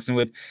Alex Ferguson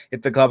would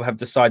if the club have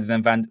decided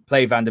then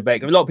play Van der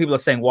Beek. A lot of people are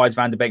saying, why is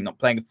Van der Beek not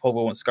playing if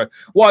Pogba wants to go?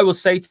 What I will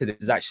say to this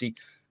is actually,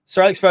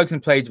 Sir Alex Ferguson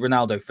played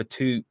Ronaldo for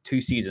two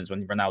seasons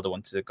when Ronaldo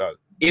wanted to go.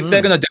 If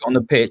they're going to do it on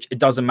the pitch, it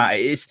doesn't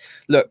matter.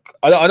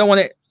 I don't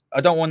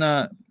want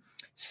to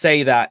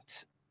say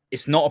that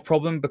it's not a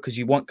problem because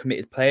you want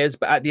committed players,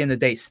 but at the end of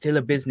the day, it's still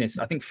a business.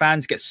 I think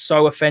fans get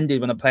so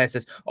offended when a player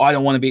says, oh, I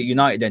don't want to be at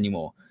United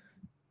anymore.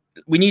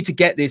 We need to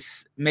get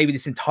this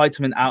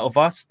entitlement out of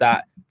us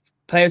that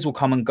players will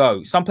come and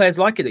go. Some players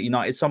like it at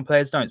United, some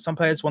players don't. Some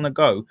players want to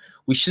go.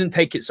 We shouldn't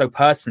take it so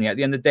personally. At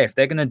the end of the day, if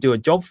they're going to do a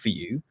job for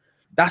you,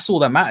 that's all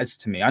that matters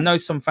to me. I know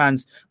some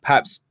fans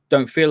perhaps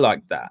don't feel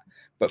like that,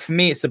 but for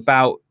me, it's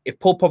about if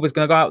Paul Pogba is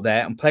going to go out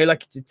there and play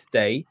like he did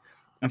today.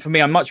 And for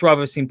me, I'd much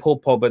rather have seen Paul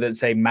Pogba than,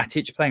 say,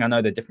 Matic playing. I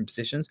know they're different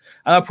positions.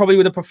 And I probably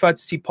would have preferred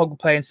to see Pogba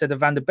play instead of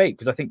Van der Beek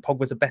because I think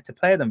Pogba's a better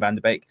player than Van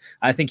der Beek.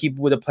 And I think he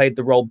would have played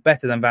the role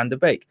better than Van der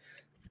Beek.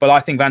 But I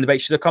think Van der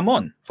Beek should have come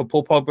on for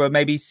Paul Pogba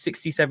maybe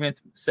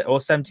 67th or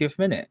 70th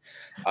minute.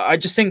 I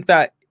just think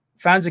that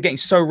fans are getting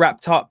so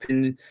wrapped up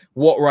in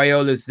what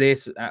Raiola's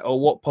this or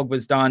what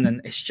Pogba's done. And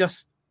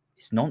it's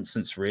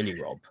nonsense, really,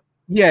 Rob.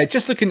 Yeah,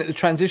 just looking at the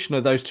transition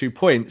of those 2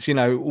 points, you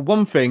know,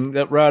 one thing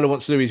that Raiola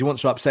wants to do is he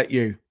wants to upset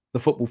you, the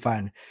football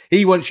fan.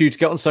 He wants you to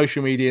get on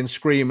social media and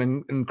scream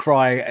and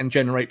cry and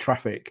generate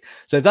traffic.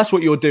 So if that's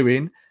what you're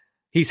doing,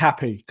 he's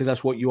happy because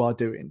that's what you are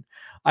doing.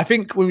 I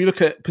think when we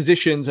look at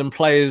positions and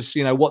players,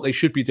 you know, what they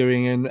should be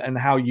doing and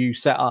how you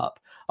set up,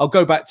 I'll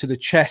go back to the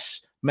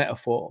chess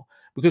metaphor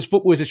because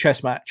football is a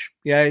chess match.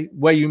 Yeah,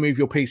 where you move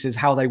your pieces,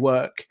 how they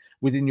work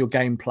within your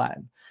game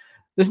plan.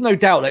 There's no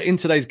doubt that in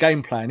today's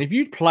game plan, if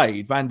you'd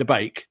played Van der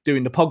Beek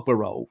doing the Pogba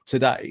role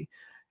today,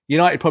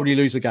 United probably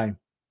lose the game.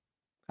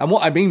 And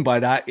what I mean by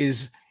that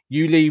is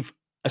you leave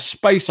a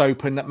space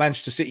open that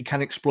Manchester City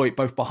can exploit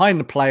both behind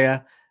the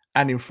player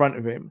and in front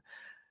of him.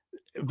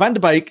 Van der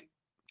Beek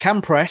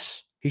can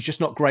press. He's just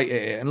not great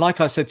at it. And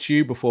like I said to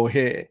you before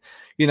here,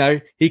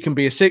 he can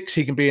be a 6,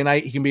 he can be an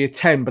 8, he can be a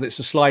 10, but it's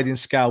a sliding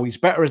scale. He's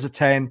better as a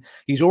 10.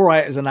 He's all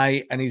right as an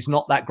 8, and he's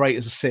not that great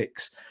as a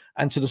 6.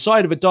 And to the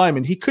side of a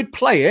diamond, he could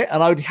play it,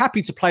 and I would be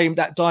happy to play him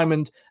that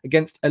diamond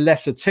against a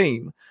lesser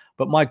team.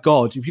 But my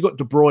God, if you've got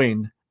De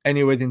Bruyne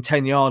anywhere within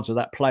 10 yards of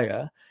that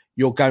player,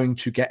 you're going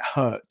to get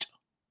hurt.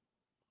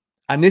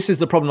 And this is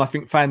the problem I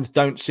think fans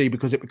don't see,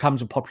 because it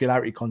becomes a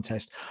popularity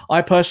contest.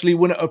 I personally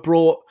wouldn't have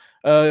brought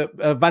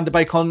Van der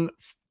Beek on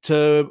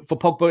for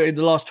Pogba in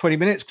the last 20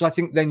 minutes, because I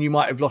think then you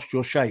might have lost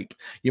your shape.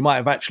 You might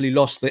have actually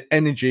lost the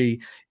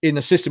energy in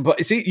the system.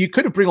 But you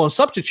could have bring on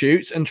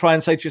substitutes and try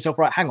and say to yourself,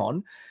 right, hang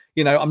on,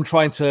 I'm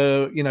trying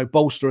to,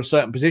 bolster a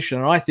certain position.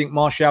 And I think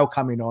Martial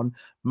coming on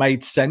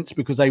made sense,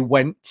 because they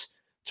went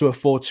to a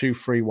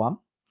 4-2-3-1.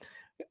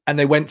 And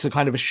they went to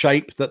kind of a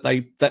shape that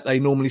they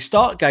normally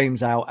start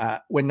games out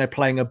at when they're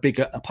playing a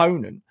bigger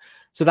opponent.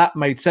 So that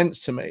made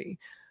sense to me.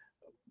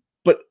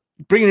 But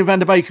bringing in Van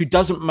der Beek, who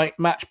doesn't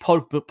match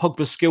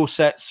Pogba's skill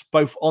sets,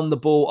 both on the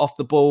ball, off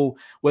the ball,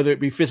 whether it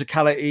be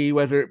physicality,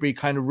 whether it be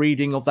kind of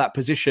reading of that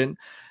position,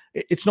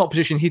 it's not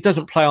position. He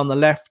doesn't play on the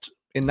left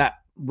in that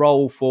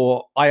role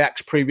for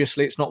Ajax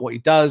previously. It's not what he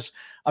does.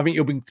 I think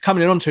you'll be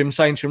coming on to him,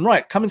 saying to him,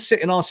 right, come and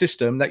sit in our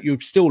system that you're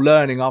still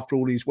learning after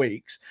all these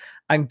weeks,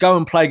 and go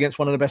and play against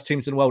one of the best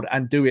teams in the world,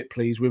 and do it,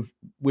 please, with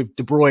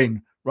De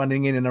Bruyne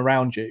running in and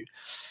around you.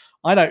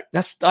 I don't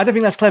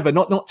think that's clever.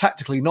 Not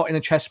tactically, not in a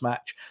chess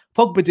match.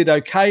 Pogba did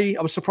okay.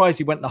 I was surprised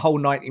he went the whole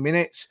 90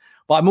 minutes,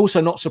 but I'm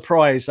also not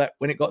surprised that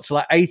when it got to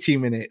like 80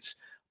 minutes,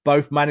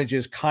 both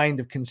managers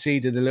kind of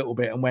conceded a little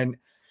bit and went,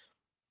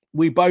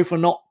 we both are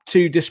not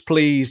too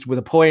displeased with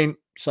a point,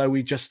 so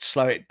we just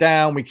slow it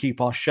down, we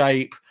keep our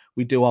shape,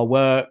 we do our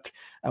work,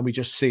 and we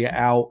just see it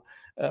out.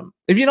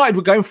 If United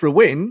were going for a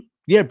win,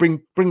 yeah,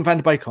 bring Van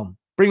der Beek on.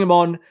 Bring him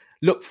on,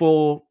 look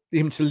for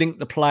him to link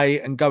the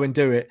play and go and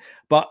do it.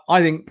 But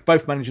I think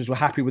both managers were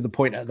happy with the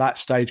point at that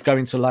stage,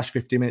 going to the last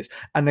 50 minutes,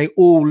 and they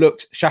all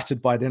looked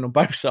shattered by then on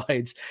both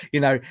sides.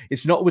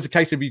 It's not always a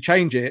case of you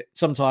change it.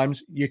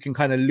 Sometimes you can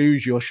kind of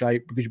lose your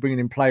shape because you're bringing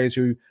in players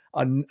who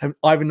have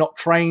either not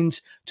trained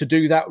to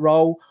do that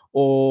role,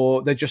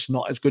 or they're just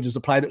not as good as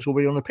the player that's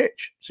already on the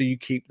pitch. So you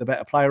keep the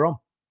better player on.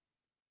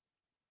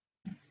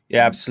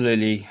 Yeah,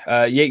 absolutely.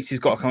 Yates has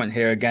got a comment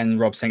here again,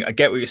 Rob, saying, I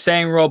get what you're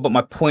saying, Rob, but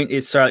my point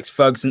is Sir Alex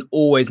Ferguson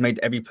always made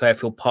every player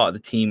feel part of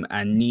the team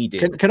and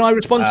needed. Can I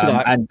respond to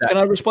that? Can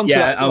I respond to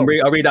that? Yeah, I'll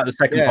read out the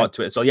second part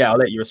to it. So, yeah, I'll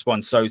let you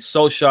respond. So,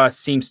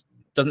 Solskjaer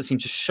doesn't seem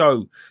to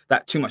show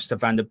that too much to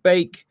Van der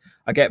Beek.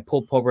 I get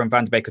Paul Pogba and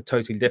Van der Beek are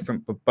totally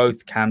different, but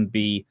both can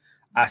be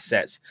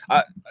assets.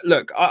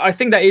 Look, I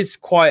think that is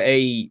quite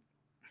a...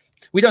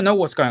 We don't know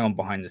what's going on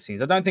behind the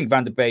scenes. I don't think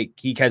Van der Beek,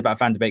 he cares about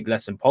Van der Beek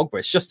less than Pogba.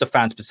 It's just the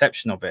fans'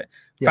 perception of it.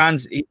 Yeah.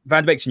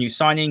 Van der Beek's a new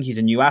signing. He's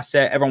a new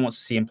asset. Everyone wants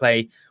to see him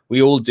play.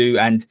 We all do.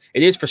 And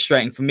it is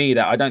frustrating for me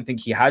that I don't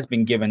think he has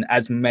been given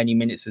as many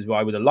minutes as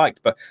I would have liked.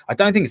 But I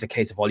don't think it's a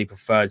case of Ollie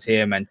prefers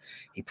him and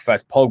he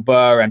prefers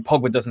Pogba and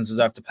Pogba doesn't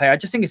deserve to play. I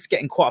just think it's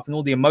getting caught up in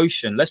all the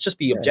emotion. Let's just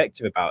be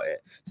objective about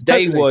it.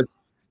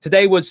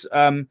 Today was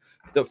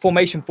the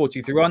formation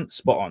 4-2-3-1,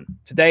 spot on.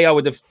 Today, I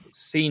would have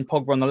seen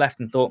Pogba on the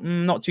left and thought,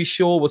 not too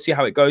sure. We'll see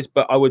how it goes.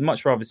 But I would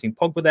much rather seen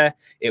Pogba there.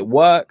 It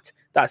worked.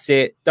 That's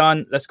it.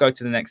 Done. Let's go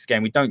to the next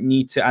game. We don't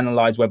need to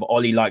analyze whether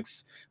Ollie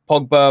likes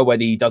Pogba,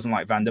 whether he doesn't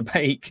like Van der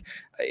Beek.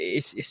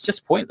 It's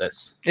just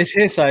pointless. It's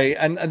hearsay.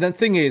 And the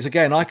thing is,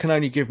 again, I can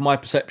only give my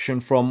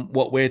perception from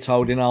what we're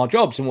told in our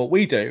jobs and what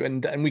we do.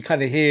 And we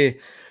kind of hear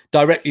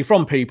directly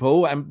from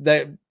people,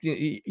 and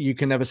you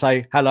can never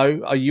say,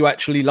 hello, are you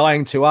actually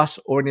lying to us,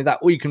 or any of that?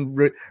 All you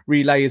can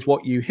relay is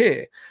what you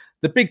hear.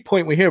 The big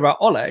point we hear about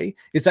Ole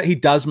is that he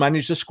does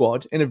manage the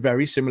squad in a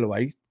very similar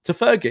way to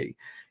Fergie.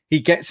 He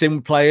gets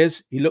in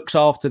players, he looks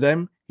after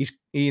them, he's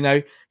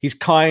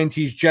kind,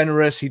 he's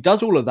generous, he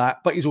does all of that,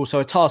 but he's also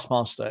a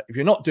taskmaster. If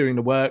you're not doing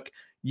the work,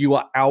 you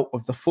are out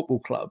of the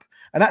football club.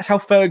 And that's how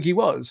Fergie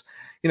was.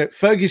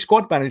 Fergie's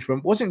squad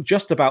management wasn't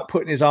just about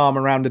putting his arm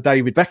around the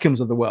David Beckhams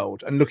of the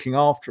world and looking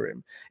after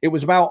him. It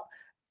was about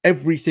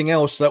everything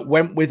else that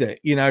went with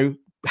it,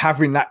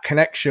 having that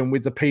connection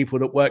with the people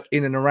that work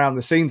in and around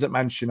the scenes at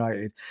Manchester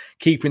United,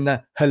 keeping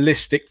the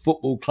holistic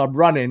football club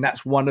running.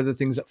 That's one of the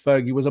things that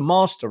Fergie was a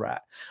master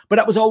at. But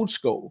that was old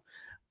school.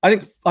 I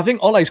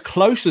think Ole's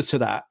closer to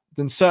that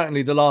than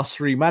certainly the last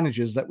three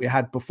managers that we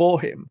had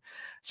before him.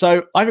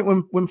 So I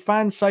think when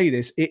fans say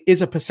this, it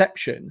is a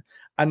perception,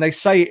 and they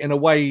say it in a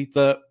way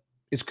that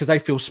is because they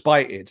feel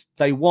spited.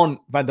 They want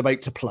Van der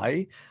Beek to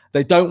play.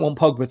 They don't want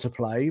Pogba to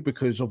play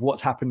because of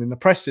what's happened in the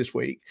press this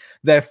week.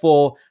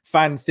 Therefore,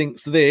 fan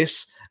thinks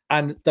this,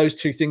 and those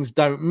two things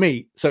don't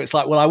meet. So it's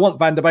like, well, I want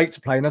Van der Beek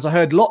to play. And as I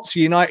heard lots of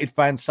United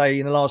fans say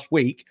in the last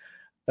week,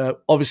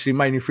 obviously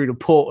mainly through the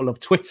portal of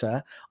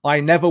Twitter,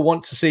 I never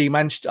want to see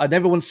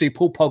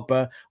Paul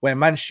Pogba wear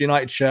Manchester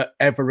United shirt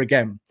ever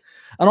again.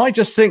 And I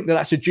just think that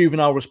that's a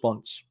juvenile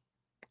response.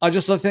 I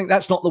think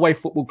that's not the way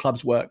football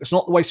clubs work. It's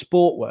not the way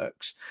sport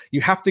works.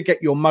 You have to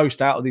get your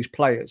most out of these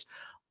players.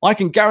 I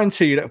can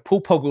guarantee you that if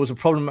Paul Pogba was a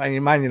problem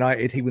in Man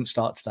United, he wouldn't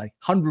start today,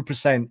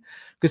 100%.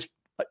 Because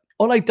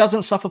Ole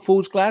doesn't suffer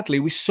fools gladly.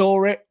 We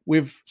saw it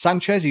with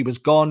Sanchez. He was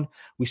gone.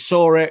 We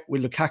saw it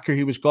with Lukaku.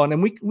 He was gone.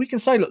 And we can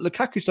say, look,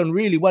 Lukaku's done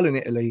really well in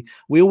Italy.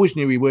 We always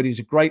knew he would. He's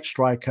a great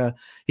striker.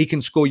 He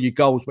can score you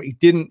goals, but he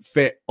didn't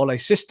fit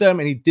Ole's system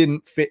and he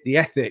didn't fit the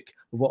ethic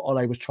of what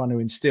Ole was trying to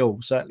instill,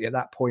 certainly at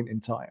that point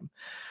in time.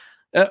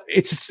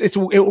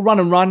 It'll run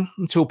and run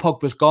until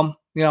Pogba's gone.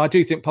 I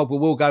do think Pogba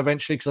will go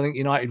eventually because I think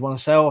United want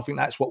to sell. I think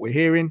that's what we're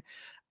hearing.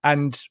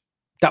 And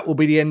that will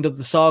be the end of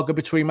the saga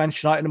between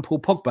Manchester United and Paul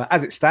Pogba.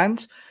 As it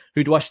stands,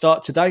 who do I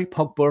start today?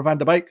 Pogba or Van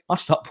der Beek? I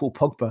start Paul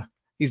Pogba.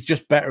 He's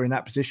just better in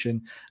that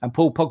position. And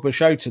Paul Pogba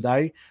showed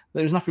today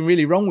there was nothing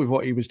really wrong with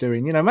what he was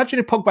doing. Imagine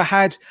if Pogba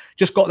had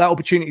just got that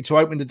opportunity to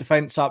open the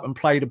defence up and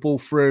play the ball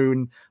through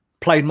and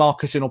played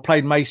Marcus in or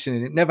played Mason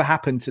in. It never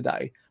happened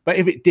today. But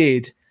if it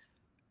did,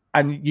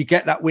 and you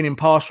get that winning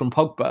pass from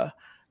Pogba,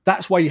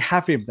 that's why you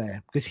have him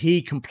there, because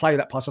he can play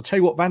that pass. I'll tell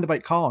you what, Van der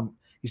Beek can't.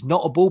 He's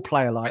not a ball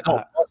player like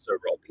that. Also,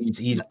 Rob,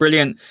 he's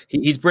brilliant.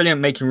 He's brilliant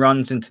making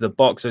runs into the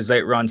box, those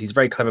late runs. He's a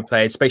very clever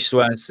player. His spatial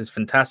awareness is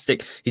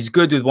fantastic. He's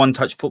good with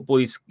one-touch football.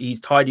 He's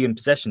tidy in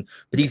possession,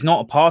 but he's not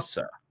a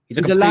passer. He's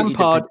a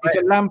Lampard.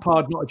 He's a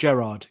Lampard, not a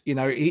Gerrard.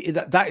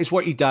 That is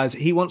what he does.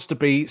 He wants to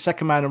be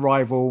second man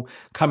arrival,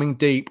 coming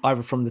deep,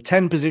 either from the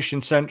 10 position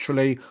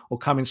centrally or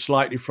coming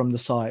slightly from the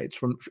sides,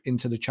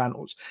 into the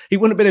channels. He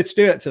wouldn't have been able to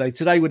do that today.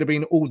 Today would have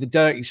been all the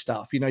dirty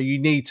stuff. You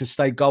need to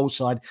stay goal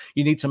side.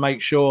 You need to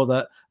make sure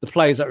that the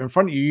players that are in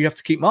front of you have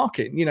to keep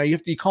marking.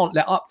 You can't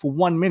let up for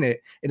 1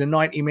 minute in a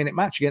 90-minute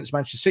match against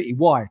Manchester City.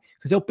 Why?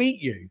 Because they'll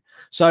beat you.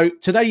 So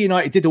today,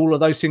 United did all of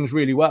those things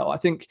really well. I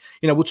think,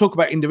 we'll talk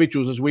about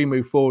individuals as we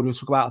move forward. We'll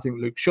talk about, I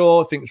think, Luke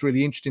Shaw. I think it's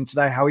really interesting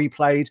today how he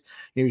played.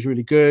 He was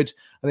really good.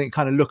 I think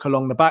kind of look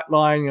along the back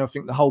line. I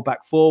think the whole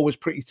back four was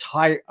pretty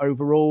tight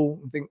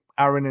overall. I think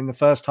Aaron in the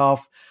first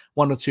half,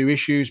 1 or 2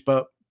 issues,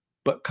 but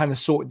kind of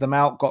sorted them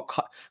out,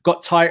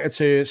 got tighter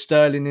to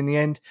Sterling in the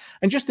end.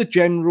 And just the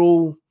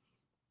general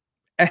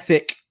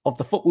ethic of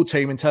the football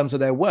team in terms of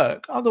their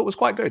work, I thought was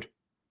quite good.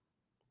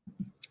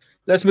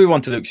 Let's move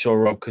on to Luke Shaw,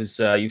 Rob, because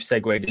you've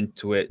segued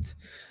into it.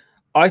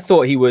 I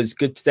thought he was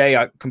good today.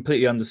 I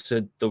completely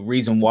understood the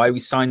reason why we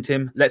signed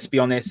him. Let's be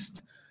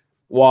honest,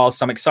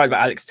 whilst I'm excited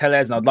about Alex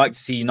Telles, and I'd like to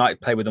see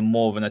United play with a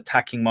more of an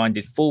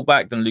attacking-minded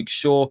fullback than Luke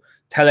Shaw,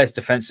 Telles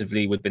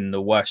defensively would have been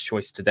the worst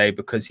choice today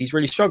because he's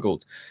really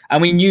struggled.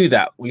 And we knew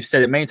that. We've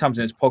said it many times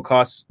in this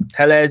podcast.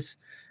 Telles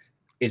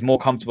is more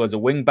comfortable as a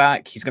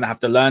wing-back. He's going to have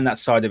to learn that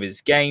side of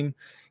his game.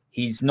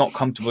 He's not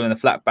comfortable in a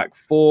flat back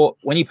four.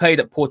 When he played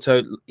at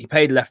Porto, he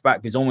played left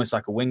back. He was almost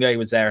like a winger. He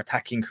was their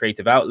attacking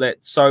creative outlet.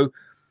 So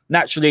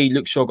naturally,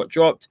 Luke Shaw got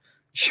dropped.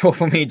 Shaw,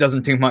 for me,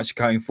 doesn't do much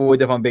going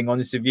forward, if I'm being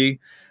honest with you.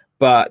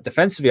 But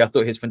defensively, I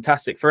thought he was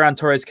fantastic. Ferran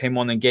Torres came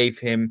on and gave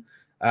him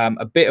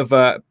a bit of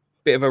a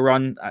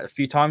run a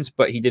few times,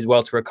 but he did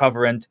well to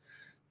recover. And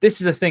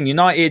this is the thing.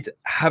 United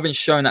haven't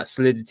shown that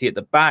solidity at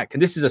the back.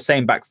 And this is the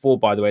same back four,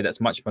 by the way,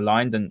 that's much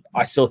maligned. And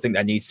I still think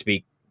there needs to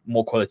be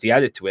more quality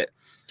added to it.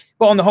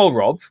 But on the whole,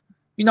 Rob,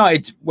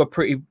 United were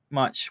pretty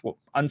much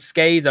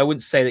unscathed. I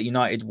wouldn't say that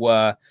United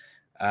were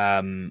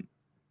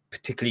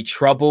particularly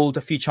troubled.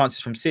 A few chances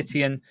from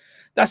City, and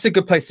that's a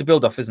good place to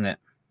build off, isn't it?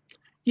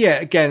 Yeah,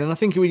 again, and I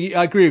think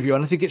I agree with you,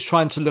 and I think it's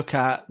trying to look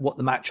at what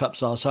the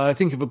matchups are. So I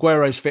think if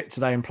Aguero's fit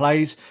today and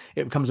plays,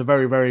 it becomes a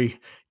very, very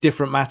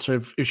different matter.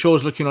 If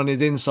Shaw's looking on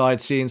his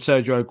inside, seeing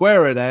Sergio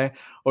Aguero there,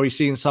 or he's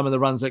seeing some of the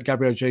runs that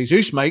Gabriel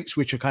Jesus makes,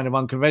 which are kind of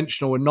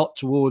unconventional and not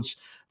towards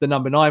the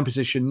number 9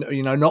 position,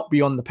 not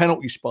beyond the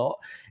penalty spot,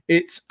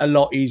 it's a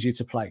lot easier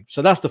to play.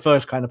 So that's the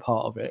first kind of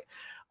part of it.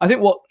 I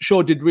think what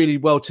Shaw did really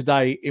well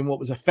today in what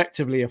was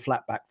effectively a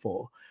flat back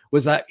four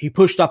was that he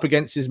pushed up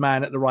against his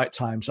man at the right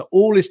time. So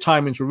all his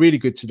timings were really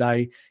good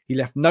today. He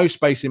left no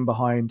space in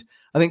behind.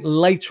 I think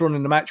later on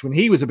in the match, when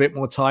he was a bit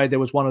more tired, there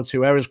was 1 or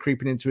 2 errors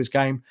creeping into his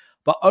game.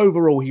 But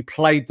overall, he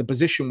played the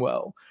position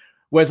well.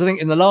 Whereas I think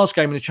in the last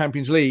game in the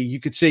Champions League, you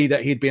could see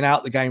that he'd been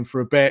out the game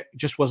for a bit,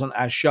 just wasn't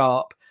as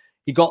sharp.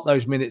 He got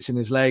those minutes in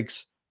his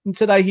legs. And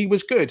today he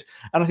was good.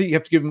 And I think you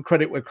have to give him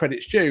credit where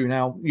credit's due.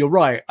 Now, you're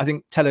right. I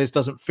think Telles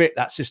doesn't fit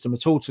that system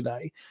at all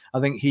today.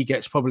 I think he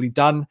gets probably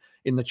done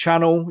in the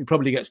channel. He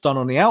probably gets done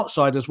on the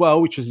outside as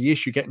well, which is the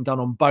issue, getting done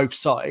on both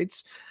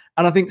sides.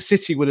 And I think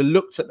City would have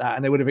looked at that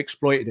and they would have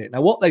exploited it.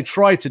 Now, what they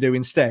tried to do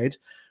instead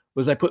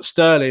was they put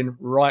Sterling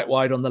right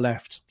wide on the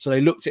left. So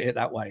they looked at it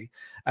that way.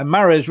 And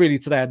Mahrez really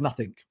today had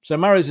nothing. So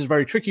Mahrez is a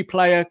very tricky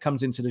player,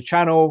 comes into the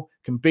channel,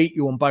 can beat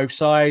you on both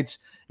sides.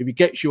 If he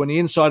gets you on the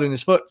inside on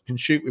his foot, can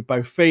shoot with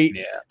both feet,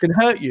 can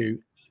hurt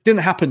you.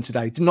 Didn't happen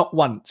today, not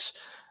once.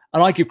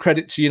 And I give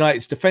credit to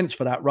United's defence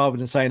for that rather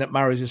than saying that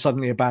Mahrez is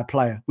suddenly a bad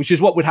player, which is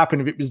what would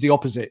happen if it was the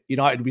opposite.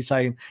 United would be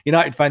saying,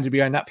 United fans would be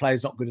going, that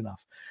player's not good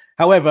enough.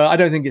 However, I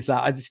don't think it's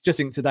that. I just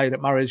think today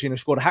that Mahrez,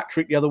 scored a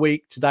hat-trick the other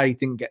week. Today,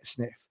 didn't get a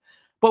sniff.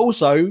 But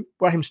also,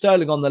 Raheem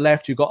Sterling on the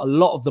left, who got a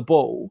lot of the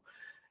ball,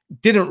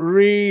 didn't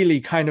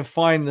really kind of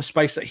find the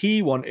space that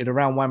he wanted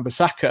around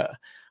Wan-Bissaka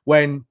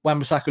when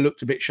Wan-Bissaka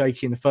looked a bit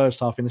shaky in the first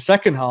half. In the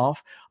second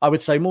half, I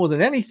would say more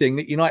than anything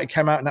that United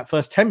came out in that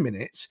first 10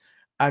 minutes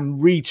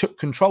and retook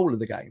control of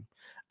the game.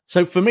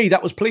 So for me,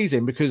 that was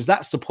pleasing because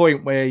that's the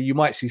point where you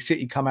might see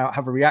City come out,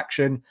 have a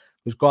reaction,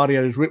 because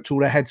Guardiola's ripped all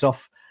their heads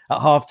off at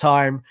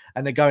half-time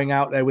and they're going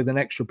out there with an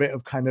extra bit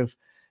of kind of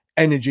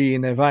energy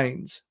in their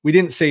veins. We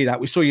didn't see that.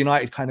 We saw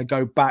United kind of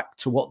go back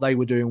to what they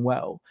were doing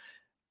well.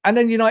 And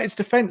then United's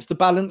defence, the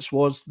balance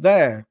was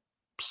there.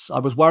 I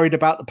was worried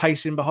about the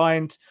pacing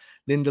behind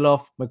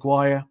Lindelof,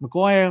 Maguire.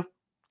 Maguire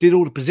did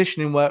all the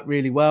positioning work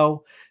really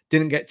well,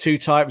 didn't get too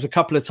tight. There was a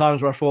couple of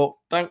times where I thought,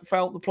 don't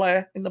foul the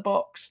player in the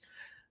box.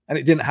 And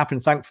it didn't happen,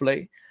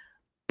 thankfully.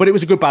 But it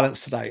was a good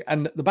balance today.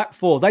 And the back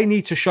four, they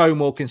need to show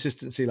more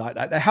consistency like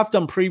that. They have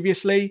done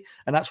previously,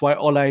 and that's why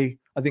Ole,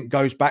 I think,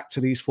 goes back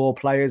to these four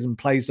players and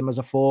plays them as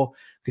a four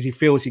because he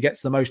feels he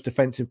gets the most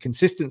defensive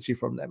consistency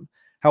from them.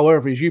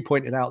 However, as you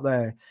pointed out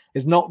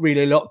there's not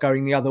really a lot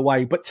going the other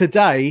way. But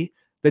today,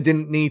 there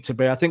didn't need to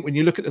be. I think when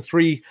you look at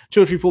the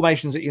two or three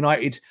formations that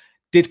United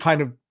did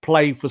kind of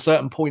play for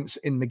certain points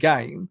in the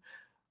game,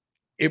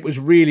 it was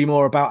really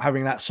more about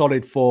having that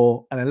solid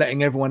four and then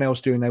letting everyone else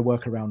doing their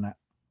work around that.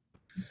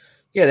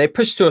 Yeah, they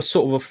pushed to a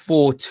sort of a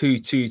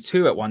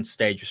 4-2-2-2 at one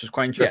stage, which was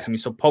quite interesting. Yeah. We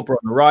saw Pogba on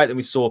the right, then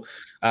we saw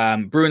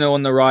Bruno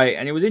on the right.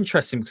 And it was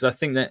interesting because I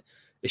think that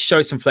it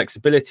shows some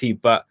flexibility,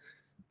 but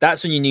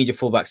that's when you need your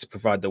fullbacks to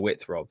provide the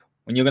width, Rob.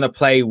 When you're going to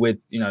play with,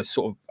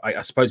 sort of,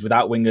 I suppose,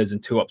 without wingers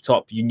and two up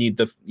top, you need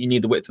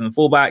the width from the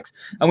fullbacks.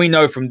 And we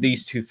know from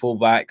these two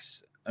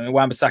fullbacks, I mean,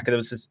 Wan-Bissaka, there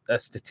was a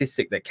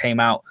statistic that came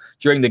out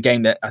during the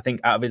game that I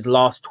think out of his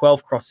last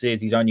 12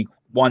 crosses, he's only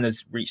one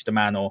has reached a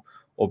man or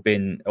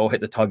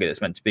hit the target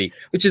that's meant to be,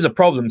 which is a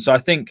problem. So I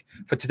think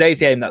for today's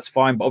game, that's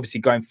fine. But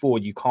obviously going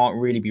forward, you can't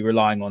really be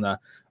relying on a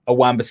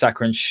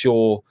Wan-Bissaka and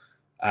Shaw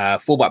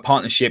fullback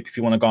partnership if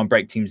you want to go and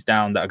break teams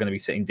down that are going to be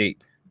sitting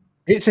deep.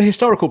 It's a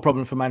historical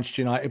problem for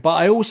Manchester United, but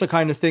I also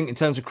kind of think in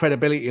terms of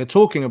credibility of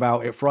talking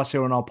about it for us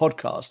here on our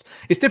podcast,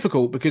 it's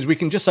difficult because we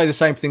can just say the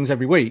same things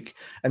every week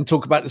and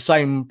talk about the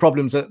same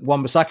problems that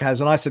Wan-Bissaka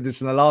has. And I said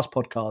this in the last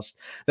podcast,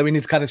 that we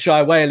need to kind of shy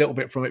away a little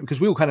bit from it because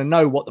we all kind of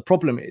know what the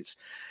problem is.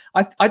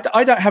 I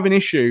don't have an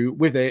issue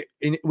with it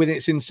when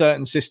it's in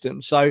certain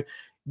systems. So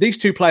these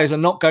two players are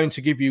not going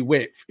to give you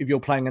width if you're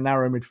playing a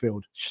narrow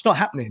midfield. It's just not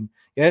happening.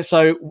 Yeah.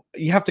 So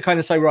you have to kind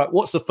of say, right,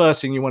 what's the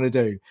first thing you want to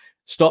do?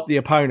 Stop the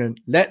opponent,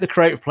 let the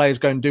creative players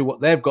go and do what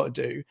they've got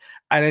to do,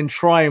 and then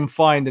try and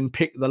find and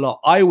pick the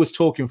lot. I always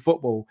talk in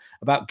football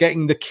about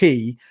getting the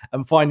key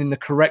and finding the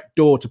correct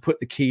door to put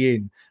the key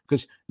in,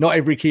 because not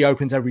every key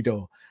opens every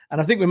door. And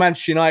I think with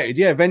Manchester United,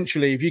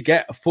 eventually, if you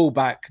get a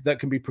fullback that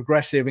can be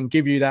progressive and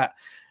give you that,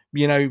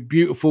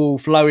 beautiful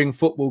flowing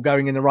football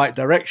going in the right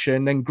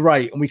direction, then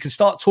great. And we can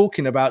start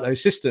talking about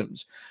those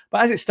systems.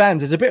 But as it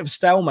stands, there's a bit of a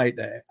stalemate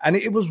there. And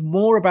it was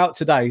more about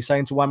today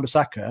saying to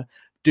Wan-Bissaka,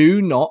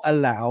 do not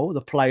allow the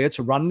player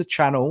to run the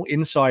channel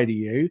inside of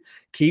you.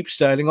 Keep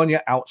Sterling on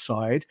your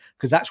outside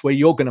because that's where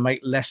you're going to make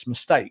less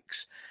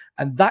mistakes.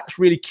 And that's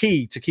really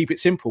key to keep it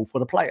simple for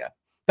the player.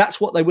 That's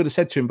what they would have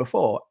said to him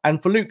before.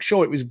 And for Luke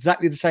Shaw, it was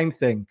exactly the same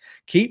thing.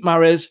 Keep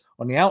Mahrez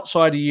on the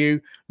outside of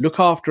you. Look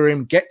after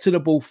him. Get to the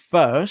ball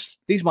first.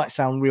 These might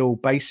sound real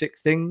basic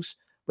things,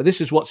 but this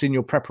is what's in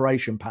your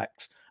preparation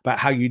packs about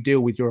how you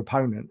deal with your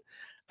opponent.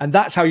 And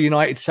that's how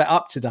United set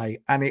up today,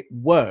 and it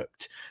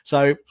worked.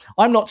 So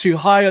I'm not too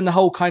high on the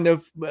whole kind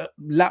of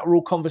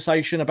lateral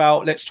conversation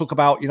about let's talk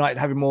about United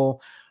having more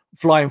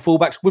flying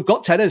fullbacks. We've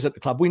got Tellers at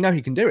the club. We know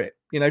he can do it.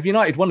 If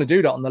United want to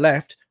do that on the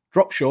left,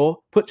 drop Shaw,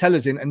 put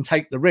Tellers in and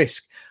take the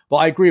risk. But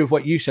I agree with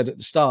what you said at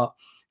the start.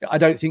 I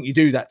don't think you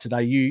do that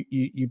today.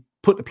 You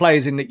put the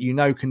players in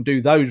that can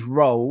do those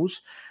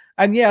roles.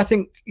 And I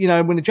think,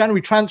 when the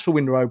January transfer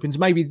window opens,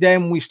 maybe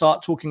then we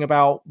start talking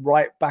about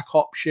right back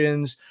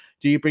options.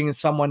 Do you bring in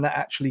someone that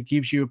actually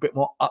gives you a bit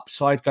more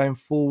upside going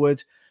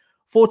forward?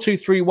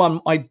 4-2-3-1,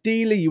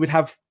 ideally you would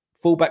have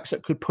fullbacks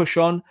that could push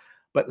on,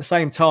 but at the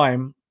same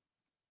time,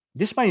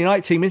 this Man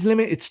United team is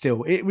limited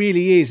still. It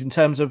really is in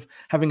terms of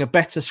having a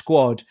better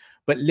squad,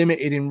 but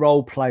limited in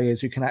role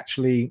players who can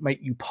actually make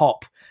you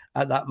pop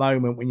at that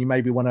moment when you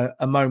maybe want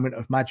a moment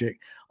of magic.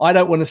 I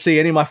don't want to see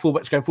any of my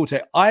fullbacks going forward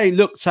today. I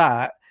looked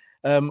at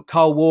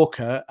Kyle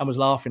Walker and was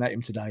laughing at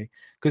him today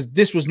because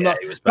this was not.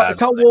 Was bad,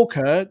 Kyle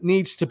Walker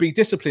needs to be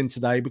disciplined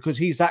today because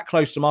he's that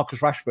close to Marcus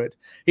Rashford.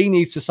 He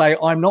needs to say,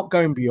 I'm not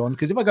going beyond,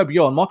 because if I go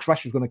beyond, Marcus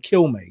Rashford's going to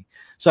kill me.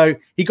 So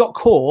he got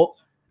caught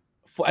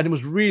and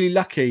was really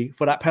lucky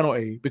for that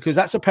penalty, because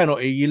that's a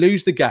penalty. You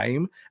lose the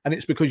game, and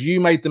it's because you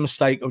made the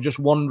mistake of just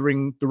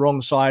wandering the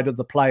wrong side of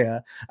the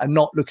player and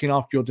not looking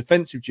after your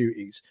defensive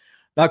duties.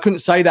 Now, I couldn't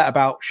say that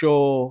about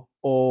Shaw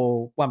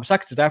or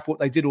Wan-Bissaka today. I thought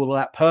they did all of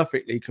that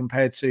perfectly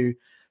compared to,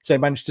 say,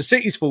 Manchester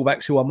City's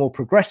fullbacks who are more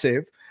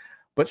progressive.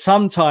 But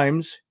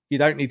sometimes you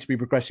don't need to be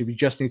progressive. You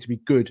just need to be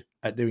good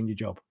at doing your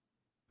job.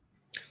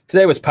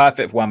 Today was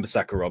perfect for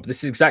Wan-Bissaka, Rob.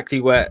 This is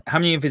exactly where how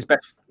many of his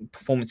best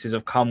performances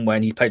have come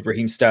when he played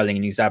Raheem Sterling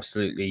and he's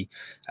absolutely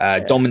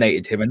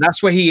dominated him. And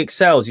that's where he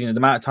excels. The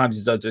amount of times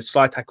he does those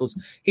slide tackles.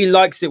 He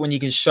likes it when you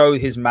can show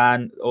his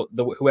man or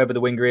whoever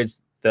the winger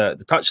is the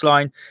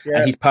touchline,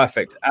 and he's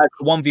perfect. As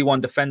a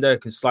 1v1 defender,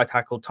 can slide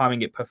tackle,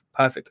 timing it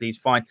perfectly, he's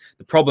fine.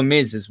 The problem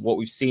is what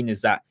we've seen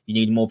is that you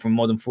need more from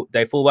modern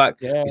day fullback.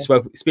 Yeah.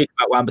 We speak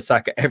about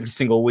Wan-Bissaka every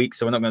single week,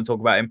 so we're not going to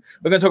talk about him.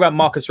 We're going to talk about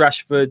Marcus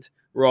Rashford.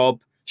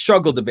 Rob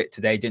struggled a bit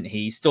today, didn't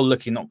he? He's still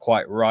looking not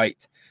quite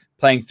right,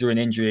 playing through an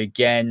injury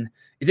again.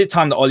 Is it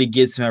time that Ollie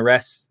gives him a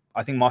rest?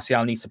 I think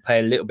Martial needs to play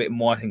a little bit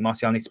more. I think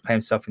Martial needs to play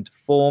himself into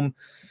form.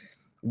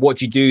 What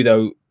do you do,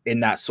 though, in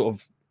that sort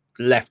of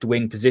left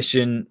wing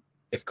position?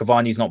 If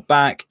Cavani's not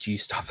back, do you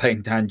start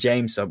playing Dan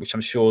James, which I'm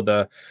sure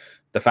the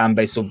fan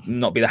base will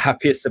not be the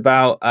happiest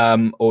about?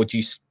 Or do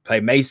you play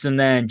Mason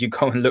there and do you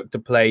go and look to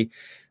play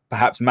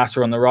perhaps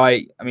Mata on the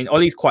right? I mean,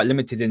 Ollie's quite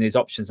limited in his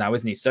options now,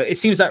 isn't he? So it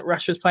seems like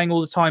Rashford's playing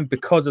all the time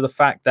because of the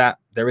fact that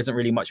there isn't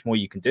really much more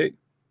you can do.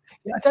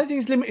 Yeah, I don't think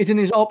he's limited in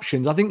his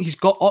options. I think he's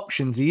got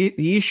options.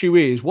 The issue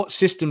is, what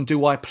system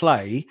do I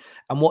play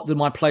and what do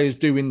my players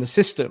do in the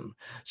system?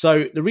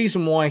 So the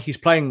reason why he's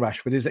playing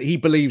Rashford is that he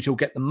believes he'll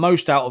get the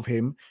most out of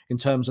him in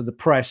terms of the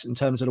press, in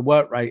terms of the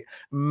work rate,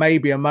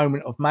 maybe a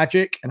moment of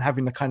magic and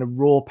having the kind of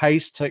raw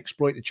pace to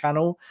exploit the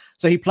channel.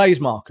 So he plays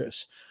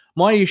Marcus.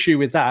 My issue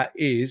with that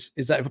is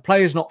that if a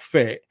player's not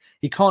fit,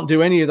 he can't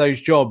do any of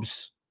those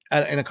jobs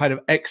in a kind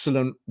of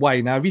excellent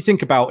way. Now, if you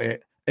think about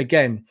it,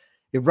 again,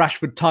 if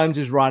Rashford times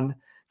his run,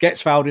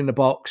 gets fouled in the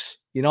box,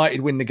 United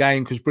win the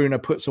game because Bruno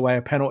puts away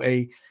a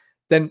penalty,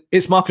 then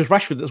it's Marcus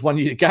Rashford that's won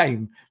you the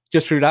game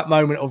just through that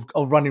moment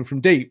of running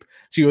from deep.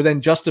 So you're then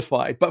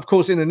justified. But of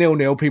course, in a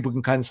 0-0, people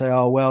can kind of say,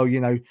 oh, well,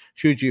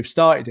 should you have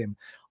started him?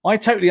 I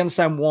totally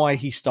understand why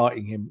he's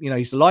starting him.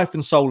 He's the life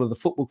and soul of the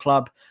football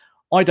club.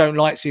 I don't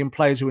like seeing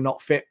players who are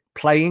not fit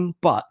playing,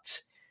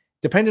 but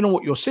depending on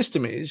what your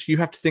system is, you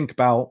have to think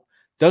about,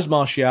 does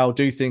Martial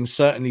do things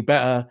certainly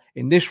better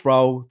in this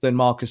role than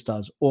Marcus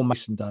does, or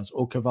Mason does,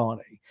 or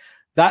Cavani?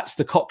 That's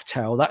the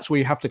cocktail. That's where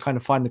you have to kind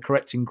of find the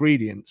correct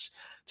ingredients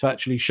to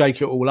actually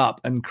shake it all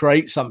up and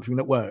create something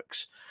that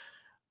works.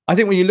 I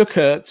think when you look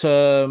at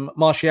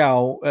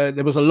Martial,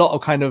 there was a lot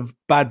of kind of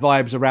bad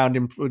vibes around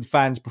him with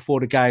fans before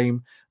the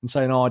game and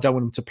saying, oh, I don't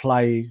want him to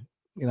play,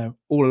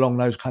 all along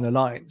those kind of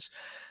lines.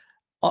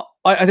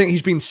 I think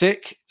he's been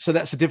sick, so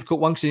that's a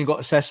difficult one because you've got to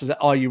assess,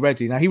 are you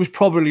ready? Now, he was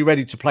probably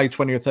ready to play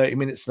 20 or 30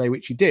 minutes today,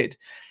 which he did.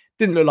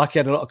 Didn't look like he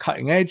had a lot of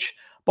cutting edge,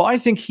 but I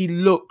think he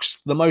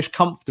looks the most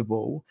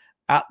comfortable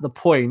at the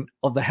point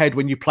of the head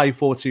when you play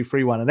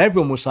 4-2-3-1. And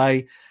everyone will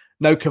say,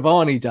 no,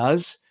 Cavani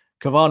does.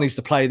 Cavani's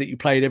the player that you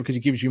play there because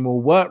he gives you more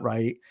work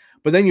rate.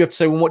 But then you have to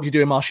say, well, what do you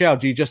do in Martial?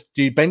 Do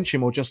you bench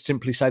him or just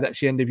simply say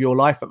that's the end of your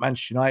life at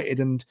Manchester United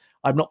and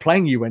I'm not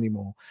playing you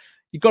anymore?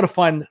 You've got to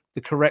find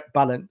the correct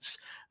balance.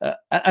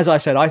 As I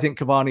said, I think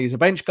Cavani is a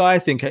bench guy. I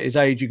think at his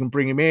age, you can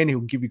bring him in.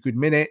 He'll give you good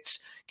minutes,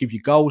 give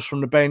you goals from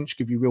the bench,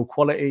 give you real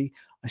quality.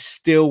 I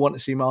still want to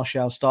see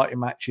Martial starting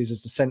matches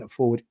as the centre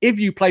forward. If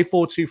you play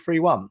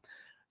 4-2-3-1,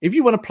 if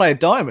you want to play a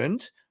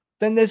diamond,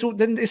 then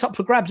it's up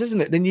for grabs,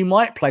 isn't it? Then you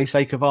might play,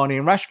 say, Cavani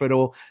and Rashford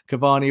or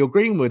Cavani or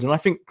Greenwood. And I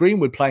think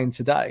Greenwood playing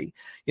today,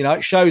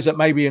 it shows that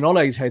maybe in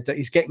Ole's head that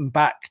he's getting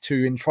back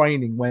to in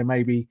training where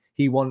maybe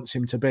he wants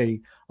him to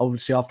be,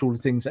 obviously after all the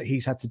things that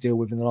he's had to deal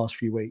with in the last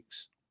few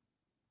weeks.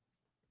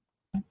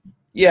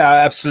 Yeah,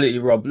 absolutely,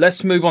 Rob.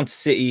 Let's move on to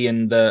City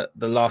and the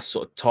last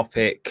sort of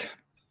topic.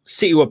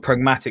 City were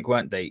pragmatic,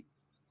 weren't they?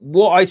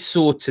 What I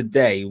saw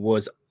today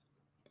was,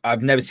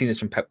 I've never seen this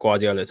from Pep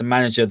Guardiola. It's a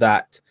manager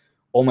that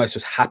almost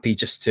was happy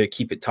just to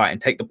keep it tight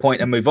and take the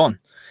point and move on.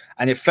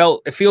 And it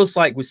feels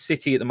like with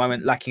City at the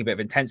moment, lacking a bit of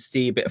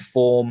intensity, a bit of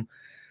form.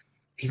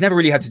 He's never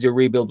really had to do a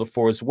rebuild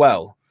before as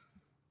well.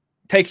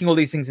 Taking all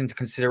these things into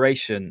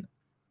consideration,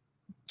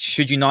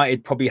 should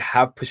United probably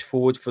have pushed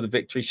forward for the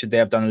victory? Should they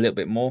have done a little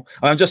bit more?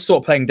 I'm just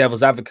sort of playing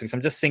devil's advocate because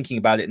I'm just thinking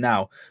about it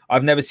now.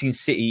 I've never seen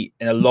City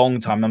in a long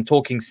time. I'm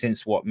talking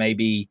since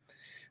maybe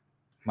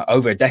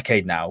over a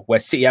decade now, where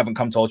City haven't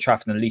come to Old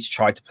Trafford and at least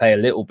tried to play a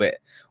little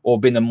bit or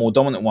been the more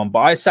dominant one. But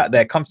I sat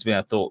there comfortably and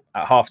I thought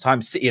at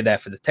halftime, City are there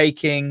for the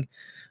taking.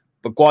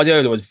 But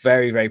Guardiola was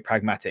very, very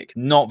pragmatic,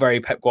 not very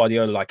Pep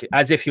Guardiola-like,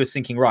 as if he was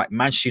thinking, right,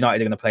 Manchester United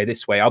are going to play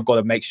this way. I've got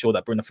to make sure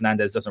that Bruno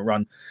Fernandes doesn't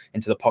run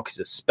into the pockets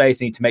of space.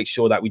 I need to make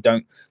sure that we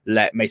don't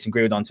let Mason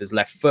Greenwood onto his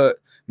left foot,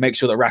 make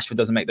sure that Rashford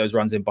doesn't make those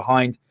runs in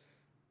behind.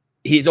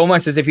 He's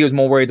almost as if he was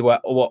more worried about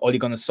what Ole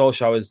Gunnar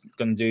Solskjaer was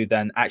going to do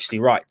than actually,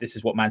 right, this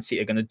is what Man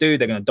City are going to do.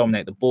 They're going to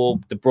dominate the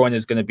ball. De Bruyne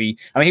is going to be,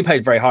 he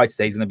played very high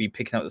today. He's going to be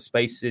picking up the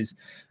spaces,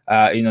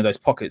 those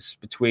pockets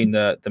between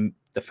the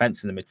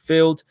defence and the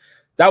midfield.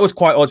 That was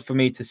quite odd for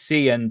me to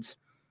see. And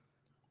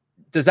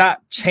does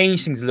that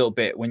change things a little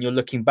bit when you're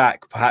looking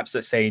back? Perhaps,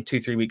 let's say in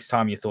 2-3 weeks'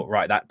 time, you thought,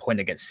 right, that point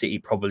against City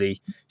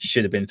probably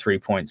should have been 3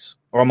 points.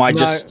 Or am I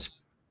just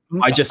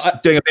I just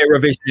doing a bit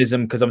of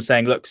revisionism because I'm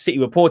saying, look, City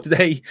were poor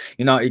today.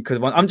 United could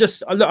have won. I'm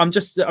just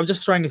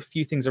throwing a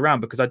few things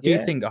around because I do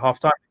think at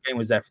halftime the game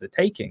was there for the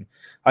taking.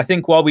 I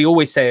think while we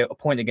always say a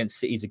point against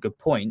City is a good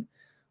point,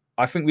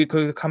 I think we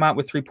could have come out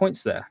with 3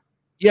 points there.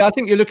 Yeah, I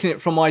think you're looking at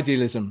it from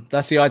idealism.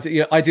 That's the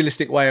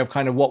idealistic way of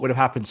kind of what would have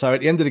happened. So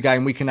at the end of the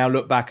game, we can now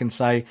look back and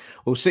say,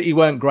 well, City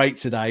weren't great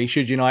today.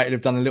 Should United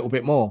have done a little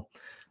bit more?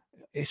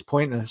 It's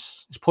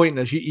pointless. It's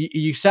pointless.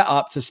 You set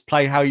up to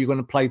play how you're going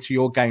to play to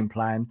your game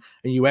plan,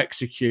 and you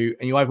execute,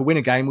 and you either win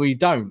a game or you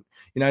don't.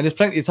 And there's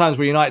plenty of times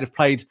where United have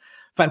played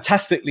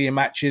fantastically in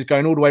matches,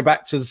 going all the way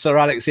back to the Sir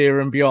Alex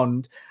era and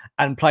beyond,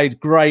 and played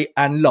great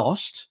and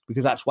lost,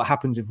 because that's what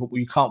happens in football.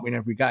 You can't win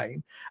every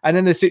game. And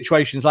then there's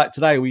situations like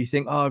today where you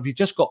think, oh, if you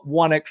just got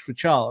one extra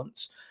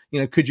chance,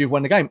 could you have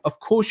won the game? Of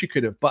course you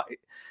could have. But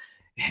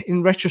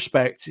in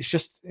retrospect,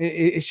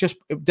 it's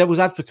just devil's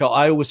advocate.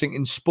 I always think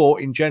in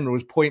sport in general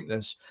is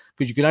pointless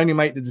because you can only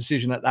make the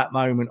decision at that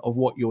moment of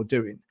what you're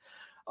doing.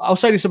 I'll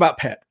say this about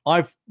Pep.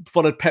 I've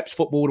followed Pep's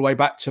football all the way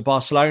back to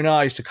Barcelona.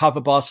 I used to cover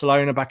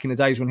Barcelona back in the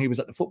days when he was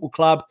at the football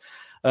club.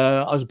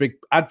 I was a big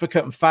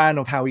advocate and fan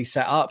of how he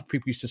set up.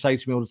 People used to say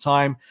to me all the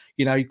time,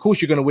 of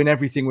course you're going to win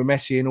everything with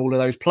Messi and all of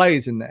those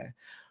players in there.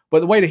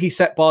 But the way that he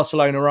set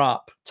Barcelona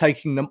up,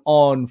 taking them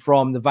on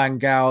from the Van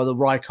Gaal, the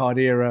Rijkaard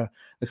era,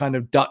 the kind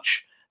of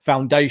Dutch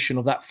foundation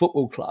of that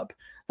football club,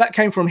 that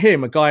came from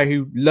him, a guy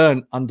who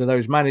learned under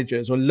those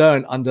managers or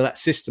learned under that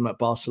system at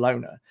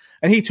Barcelona.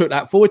 And he took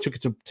that forward, took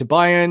it to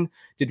Bayern,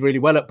 did really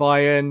well at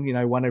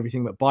Bayern, won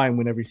everything, but Bayern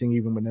win everything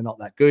even when they're not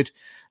that good.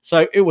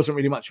 So it wasn't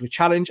really much of a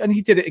challenge. And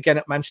he did it again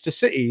at Manchester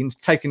City and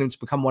taking them to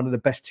become one of the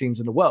best teams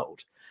in the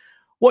world.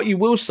 What you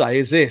will say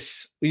is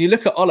this: when you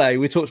look at Ole,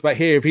 we talked about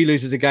here, if he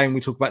loses a game,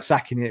 we talk about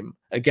sacking him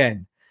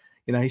again.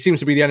 He seems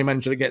to be the only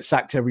manager that gets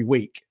sacked every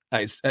week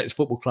at his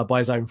football club by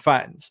his own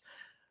fans.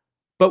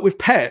 But with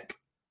Pep,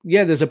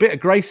 there's a bit of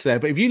grace there.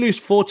 But if you lose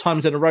 4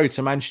 times in a row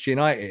to Manchester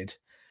United,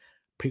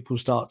 people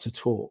start to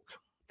talk.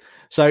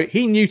 So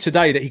he knew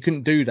today that he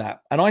couldn't do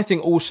that. And I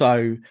think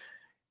also,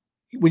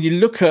 when you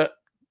look at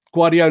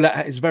Guardiola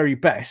at his very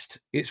best,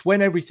 it's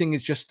when everything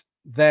is just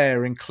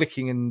there and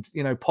clicking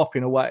and,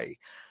 popping away.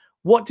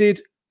 What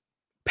did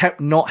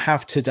Pep not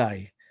have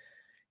today?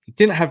 He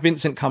didn't have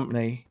Vincent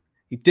Kompany.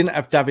 He didn't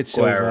have David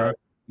Silva.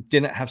 He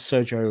didn't have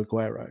Sergio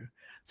Aguero.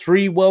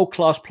 3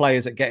 world-class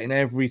players that get in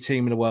every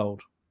team in the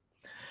world.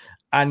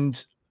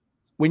 And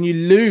when you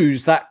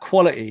lose that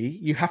quality,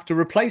 you have to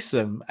replace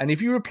them. And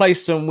if you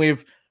replace them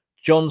with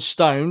John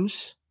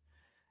Stones,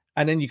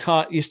 and then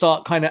you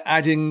start kind of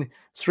adding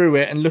through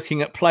it and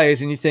looking at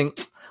players and you think,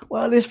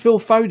 well, there's Phil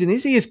Foden.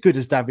 Is he as good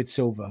as David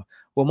Silva?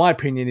 Well, my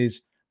opinion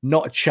is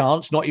not a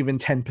chance, not even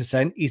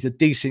 10%. He's a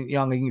decent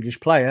young English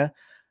player.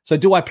 So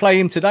do I play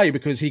him today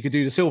because he could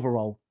do the Silva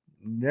role?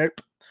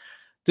 Nope.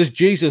 Does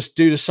Jesus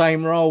do the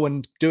same role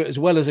and do it as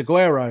well as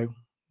Aguero?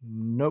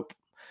 Nope.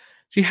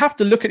 So you have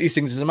to look at these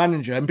things as a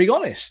manager and be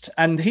honest.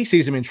 And he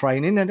sees them in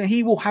training and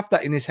he will have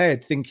that in his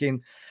head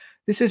thinking,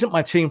 this isn't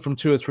my team from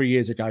 2 or 3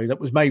 years ago. That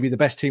was maybe the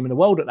best team in the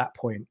world at that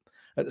point.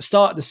 At the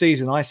start of the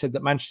season, I said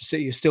that Manchester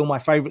City is still my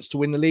favourites to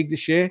win the league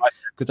this year.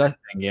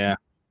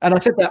 And I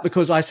said that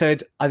because I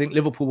said, I think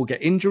Liverpool will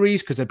get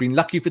injuries because they've been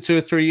lucky for 2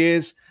 or 3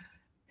 years.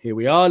 Here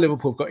we are.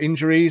 Liverpool have got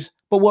injuries.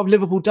 But what have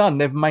Liverpool done?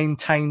 They've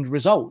maintained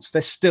results.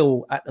 They're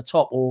still at the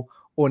top or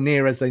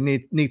near as they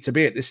need to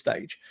be at this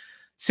stage.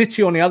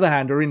 City, on the other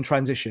hand, are in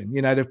transition.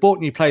 They've bought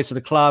new players to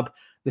the club.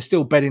 They're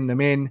still bedding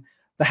them in.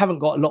 They haven't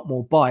got a lot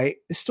more bite.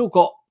 They've still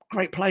got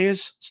great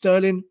players,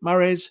 Sterling,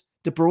 Mahrez,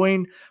 De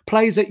Bruyne,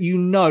 players that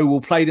will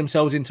play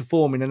themselves into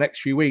form in the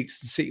next few weeks.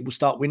 The City will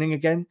start winning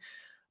again.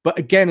 But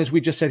again, as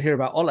we just said here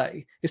about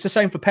Ole, it's the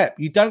same for Pep.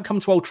 You don't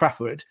come to Old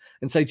Trafford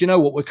and say, do you know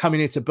what? We're coming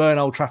here to burn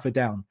Old Trafford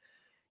down.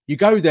 You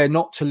go there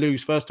not to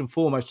lose first and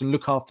foremost and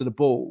look after the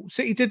ball.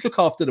 City did look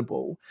after the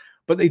ball,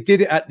 but they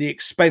did it at the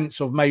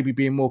expense of maybe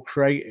being more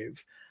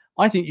creative.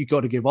 I think you've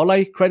got to give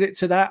Ole credit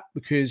to that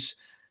because,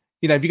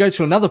 if you go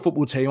to another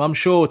football team, I'm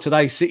sure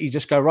today City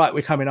just go, right,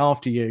 we're coming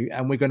after you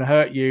and we're going to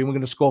hurt you and we're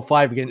going to score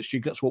 5 against you.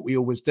 That's what we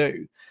always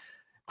do.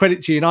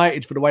 Credit to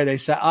United for the way they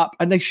set up.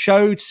 And they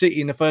showed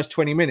City in the first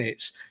 20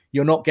 minutes,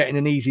 you're not getting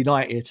an easy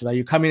night here today.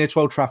 You're coming here to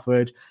Old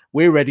Trafford.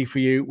 We're ready for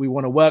you. We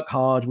want to work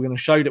hard. We're going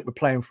to show that we're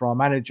playing for our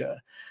manager.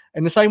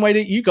 In the same way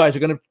that you guys are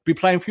going to be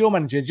playing for your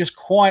manager, just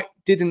quite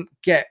didn't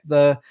get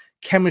the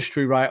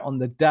chemistry right on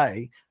the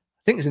day.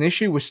 I think there's an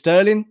issue with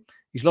Sterling.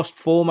 He's lost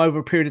form over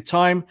a period of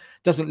time.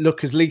 Doesn't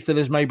look as lethal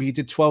as maybe he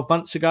did 12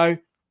 months ago.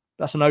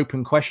 That's an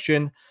open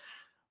question.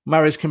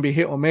 Mahrez can be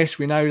hit or miss.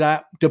 We know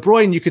that. De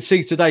Bruyne, you could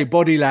see today,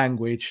 body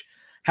language,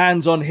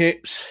 hands on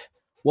hips.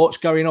 What's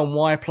going on?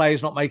 Why are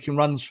players not making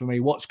runs for me?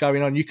 What's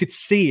going on? You could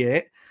see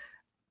it.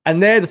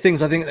 And they're the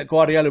things I think that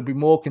Guardiola would be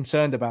more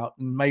concerned about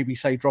than maybe,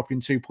 say, dropping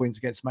 2 points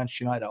against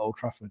Manchester United at Old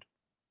Trafford.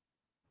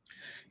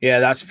 Yeah,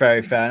 that's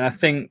very fair. And I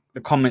think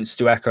the comments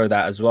do echo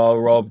that as well,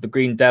 Rob. The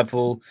Green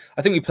Devil,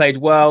 I think we played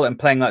well, and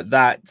playing like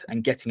that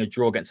and getting a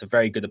draw against a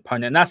very good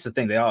opponent. And that's the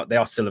thing. They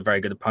are still a very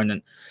good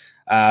opponent.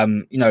 Top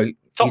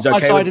he's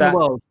okay side with that. In the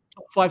world.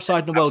 top 5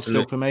 side in the world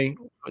Absolutely. still for me.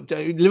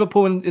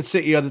 Liverpool and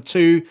City are the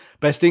 2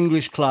 best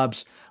English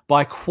clubs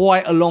by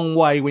quite a long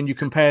way when you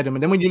compare them.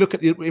 And then when you look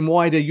at it in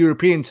wider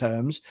European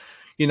terms,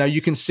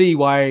 you can see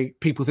why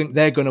people think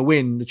they're going to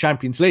win the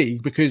Champions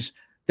League, because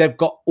they've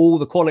got all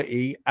the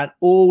quality and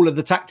all of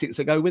the tactics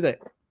that go with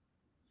it.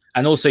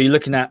 And also, you're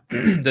looking at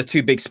the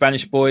 2 big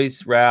Spanish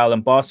boys, Real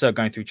and Barca, are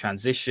going through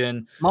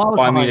transition.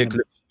 Bayern Munich,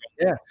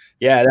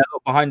 they're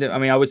behind it. I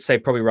mean, I would say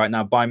probably right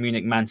now, Bayern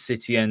Munich, Man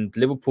City, and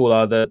Liverpool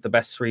are the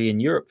best 3 in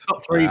Europe.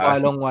 Top 3 by a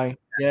long way.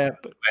 Yeah.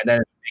 And then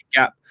a big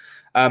gap.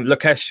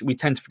 Lukesh, we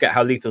tend to forget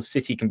how lethal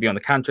City can be on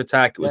the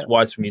counter-attack. It was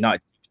wise from United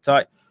to keep it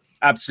tight.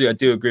 Absolutely, I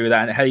do agree with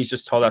that. And Haley's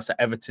just told us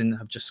that Everton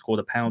have just scored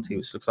a penalty,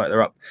 which looks like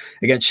they're up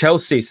against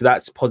Chelsea. So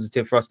that's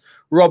positive for us.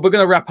 Rob, we're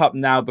going to wrap up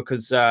now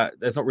because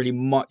there's not really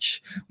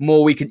much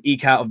more we can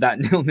eke out of that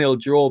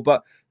 0-0 draw.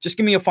 But just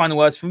give me your final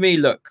words. For me,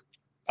 look,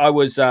 I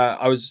was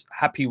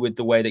happy with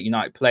the way that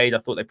United played. I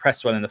thought they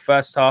pressed well in the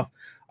first half.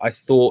 I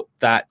thought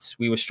that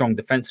we were strong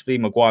defensively.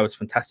 Maguire was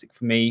fantastic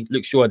for me.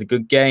 Luke Shaw had a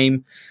good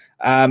game.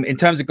 In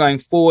terms of going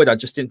forward, I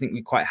just didn't think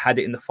we quite had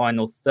it in the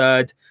final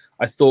third.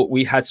 I thought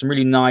we had some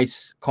really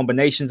nice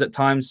combinations at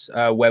times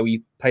where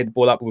we played the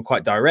ball up. We were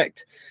quite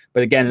direct,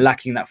 but again,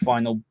 lacking that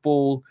final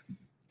ball.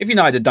 If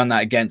United had done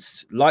that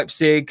against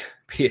Leipzig,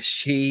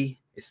 PSG,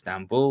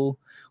 Istanbul,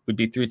 we'd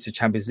be through to the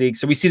Champions League.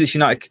 So we see this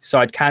United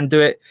side can do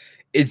it.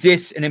 Is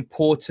this an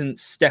important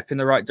step in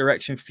the right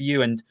direction for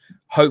you? And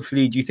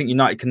hopefully, do you think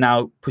United can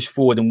now push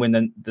forward and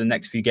win the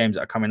next few games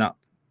that are coming up?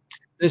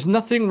 There's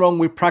nothing wrong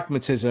with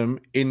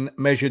pragmatism in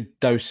measured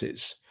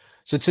doses.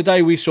 So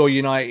today we saw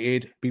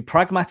United be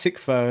pragmatic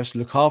first,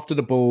 look after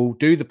the ball,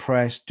 do the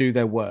press, do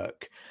their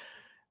work.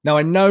 Now,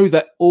 I know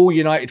that all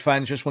United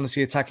fans just want to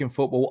see attacking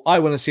football. I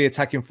want to see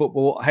attacking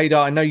football.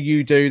 Haydar, I know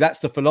you do. That's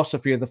the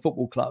philosophy of the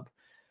football club.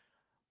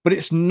 But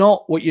it's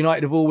not what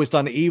United have always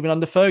done, even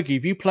under Fergie.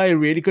 If you play a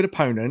really good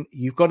opponent,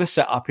 you've got to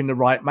set up in the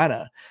right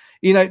manner.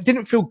 It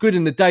didn't feel good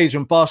in the days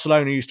when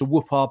Barcelona used to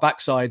whoop our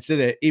backsides,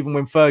 did it? Even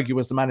when Fergie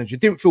was the manager.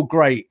 It didn't feel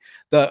great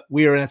that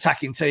we were an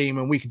attacking team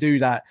and we could do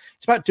that.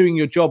 It's about doing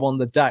your job on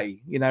the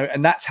day,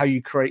 and that's how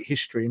you create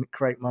history and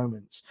create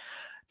moments.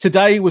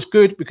 Today was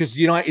good because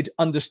United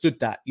understood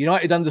that.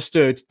 United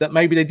understood that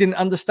maybe they didn't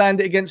understand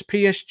it against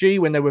PSG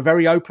when they were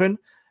very open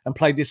and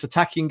played this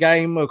attacking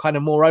game or kind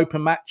of more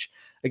open match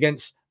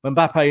against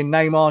Mbappe and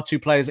Neymar, 2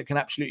 players that can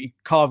absolutely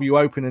carve you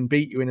open and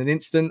beat you in an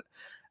instant.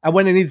 And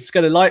when they needed to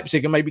go to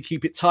Leipzig and maybe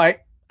keep it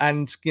tight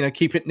and,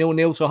 keep it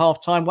 0-0 to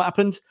half time, what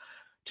happened?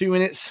 2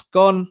 minutes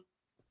gone,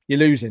 you're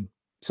losing.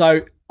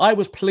 So I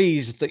was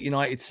pleased that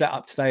United set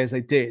up today as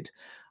they did.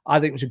 I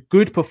think it was a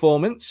good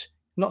performance,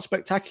 not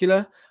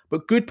spectacular,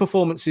 but good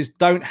performances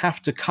don't have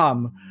to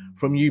come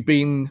from you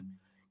being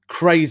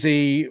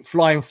crazy,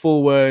 flying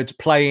forward,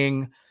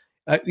 playing,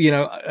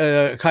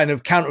 a kind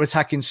of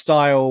counter-attacking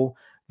style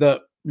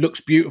that looks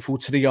beautiful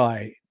to the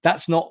eye.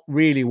 That's not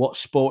really what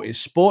sport is.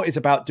 Sport is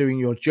about doing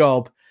your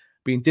job,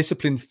 being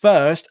disciplined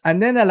first,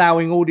 and then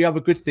allowing all the other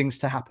good things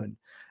to happen.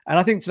 And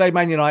I think today,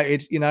 Man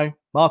United,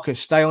 Marcus,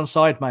 stay on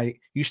side,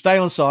 mate. You stay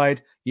on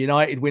side,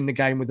 United win the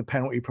game with the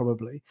penalty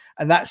probably.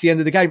 And that's the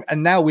end of the game.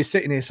 And now we're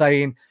sitting here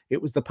saying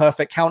it was the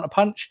perfect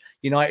counterpunch.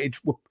 United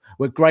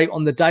were great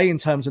on the day in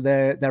terms of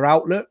their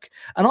outlook.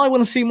 And I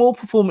want to see more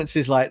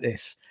performances like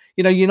this.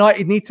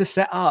 United need to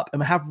set up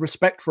and have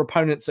respect for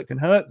opponents that can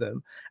hurt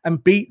them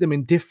and beat them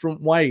in different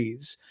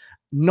ways.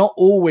 Not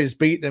always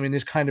beat them in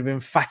this kind of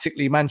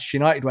emphatically Manchester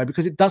United way,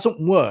 because it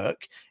doesn't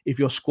work if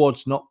your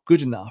squad's not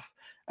good enough.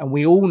 And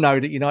we all know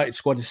that United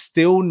squad is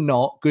still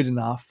not good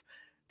enough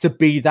to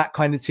be that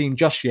kind of team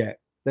just yet.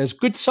 There's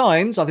good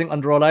signs, I think,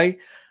 under Ole,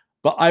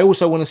 but I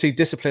also want to see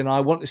discipline. I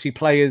want to see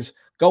players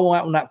go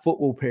out on that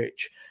football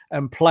pitch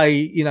and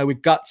play,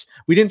 with guts.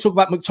 We didn't talk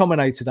about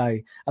McTominay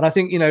today. And I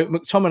think,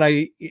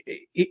 McTominay,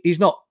 he's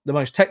not the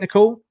most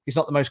technical. He's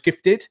not the most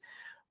gifted.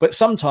 But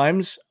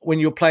sometimes when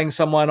you're playing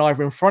someone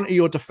either in front of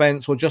your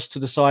defence or just to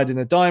the side in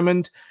a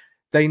diamond,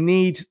 they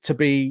need to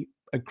be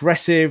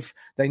aggressive.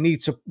 They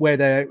need to wear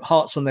their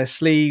hearts on their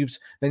sleeves.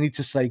 They need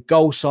to stay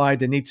goal side.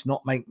 They need to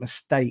not make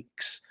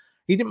mistakes.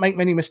 He didn't make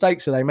many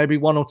mistakes today, maybe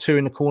 1 or 2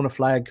 in the corner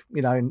flag,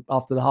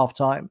 after the half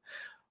time.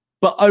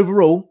 But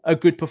overall, a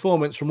good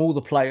performance from all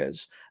the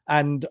players.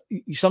 And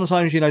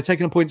sometimes,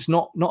 taking a point is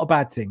not a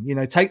bad thing.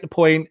 Take the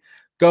point,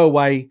 go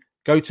away,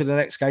 go to the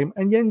next game.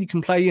 And then you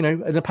can play,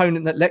 an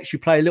opponent that lets you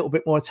play a little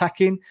bit more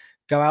attacking,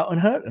 go out and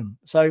hurt them.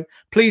 So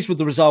pleased with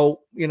the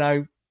result,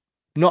 not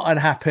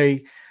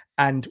unhappy,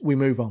 and we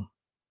move on.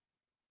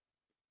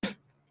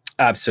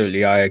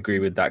 Absolutely, I agree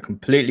with that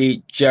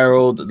completely.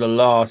 Gerald, the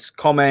last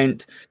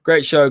comment.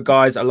 Great show,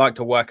 guys. I liked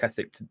the work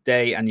ethic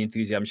today and the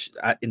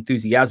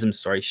enthusiasm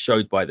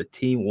showed by the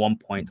team. 1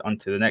 point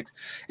onto the next.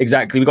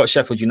 Exactly. We've got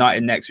Sheffield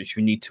United next, which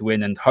we need to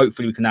win, and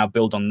hopefully we can now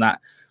build on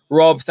that.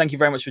 Rob, thank you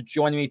very much for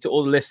joining me. To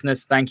all the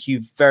listeners, thank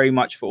you very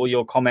much for all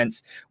your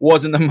comments.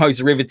 Wasn't the most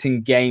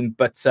riveting game,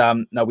 but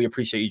no, we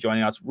appreciate you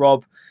joining us.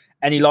 Rob,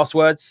 any last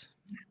words?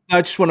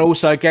 I just want to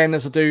also, again,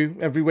 as I do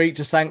every week,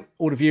 just thank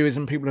all the viewers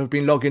and people who have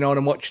been logging on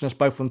and watching us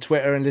both on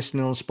Twitter and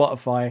listening on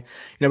Spotify.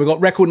 We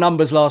got record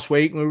numbers last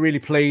week, and we're really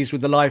pleased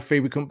with the live feed.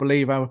 We couldn't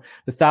believe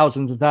the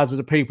thousands and thousands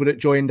of people that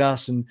joined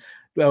us and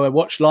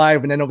watched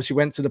live, and then obviously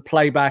went to the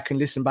playback and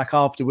listened back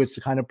afterwards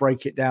to kind of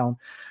break it down.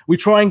 We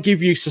try and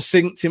give you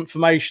succinct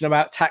information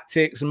about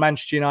tactics and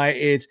Manchester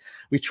United.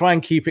 We try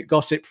and keep it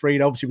gossip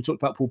free. Obviously, we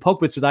talked about Paul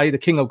Pogba today, the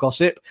king of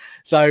gossip.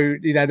 So,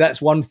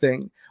 that's one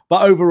thing.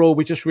 But overall,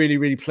 we're just really,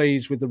 really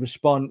pleased with the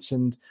response,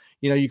 and,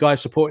 you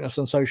guys supporting us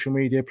on social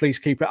media. Please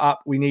keep it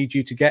up. We need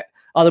you to get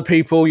other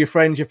people, your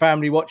friends, your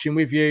family watching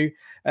with you,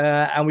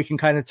 and we can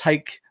kind of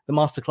take the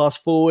masterclass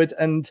forward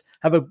and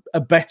have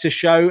a better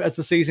show as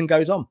the season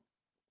goes on.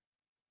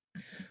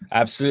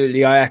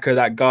 Absolutely. I echo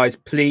that, guys.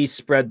 Please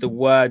spread the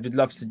word. We'd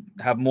love to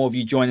have more of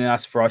you joining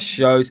us for our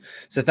shows.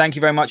 So thank you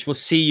very much. We'll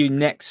see you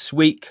next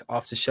week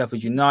after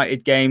Sheffield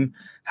United game.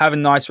 Have a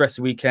nice rest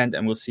of the weekend,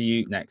 and we'll see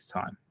you next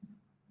time.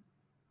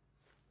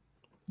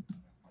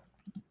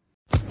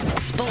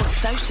 Sports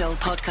Social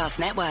Podcast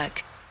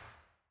Network.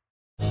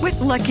 With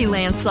Lucky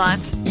Land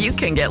Slots, you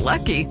can get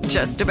lucky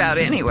just about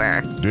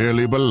anywhere.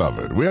 Dearly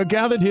beloved, we are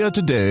gathered here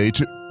today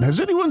to... Has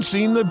anyone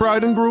seen the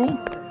bride and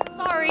groom?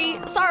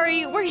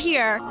 Sorry, we're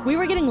here. We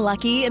were getting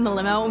lucky in the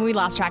limo and we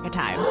lost track of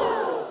time.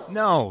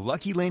 No,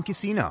 Lucky Land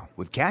Casino,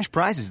 with cash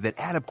prizes that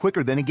add up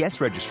quicker than a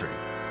guest registry.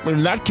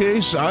 In that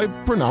case, I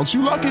pronounce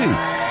you lucky.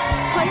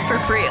 Play for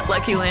free at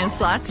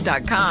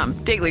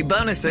LuckyLandSlots.com. Daily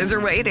bonuses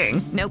are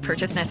waiting. No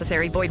purchase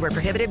necessary. Void where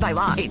prohibited by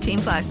law.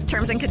 18+.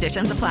 Terms and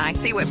conditions apply.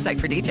 See website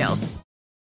for details.